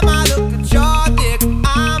every time I look at your dick,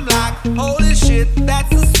 I'm like, holy shit,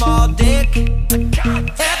 that's a small dick.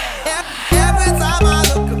 Every time I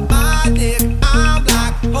look at my dick, I'm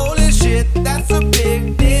like, holy shit, that's a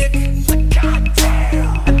big dick.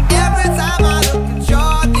 And every time I look at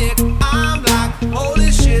your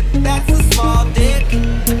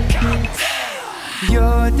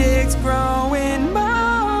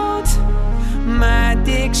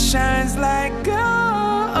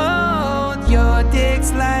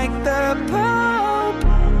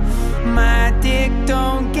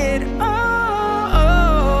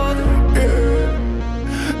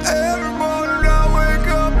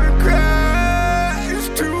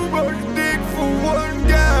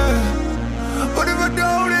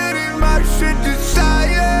shit to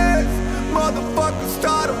science. Motherfuckers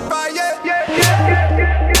start a riot.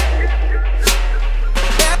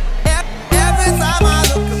 Every time I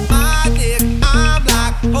look at my dick, I'm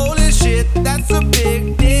like, holy shit, that's a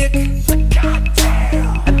big dick.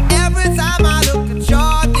 And every time I look at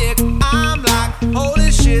your dick, I'm like,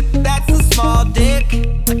 holy shit, that's a small dick.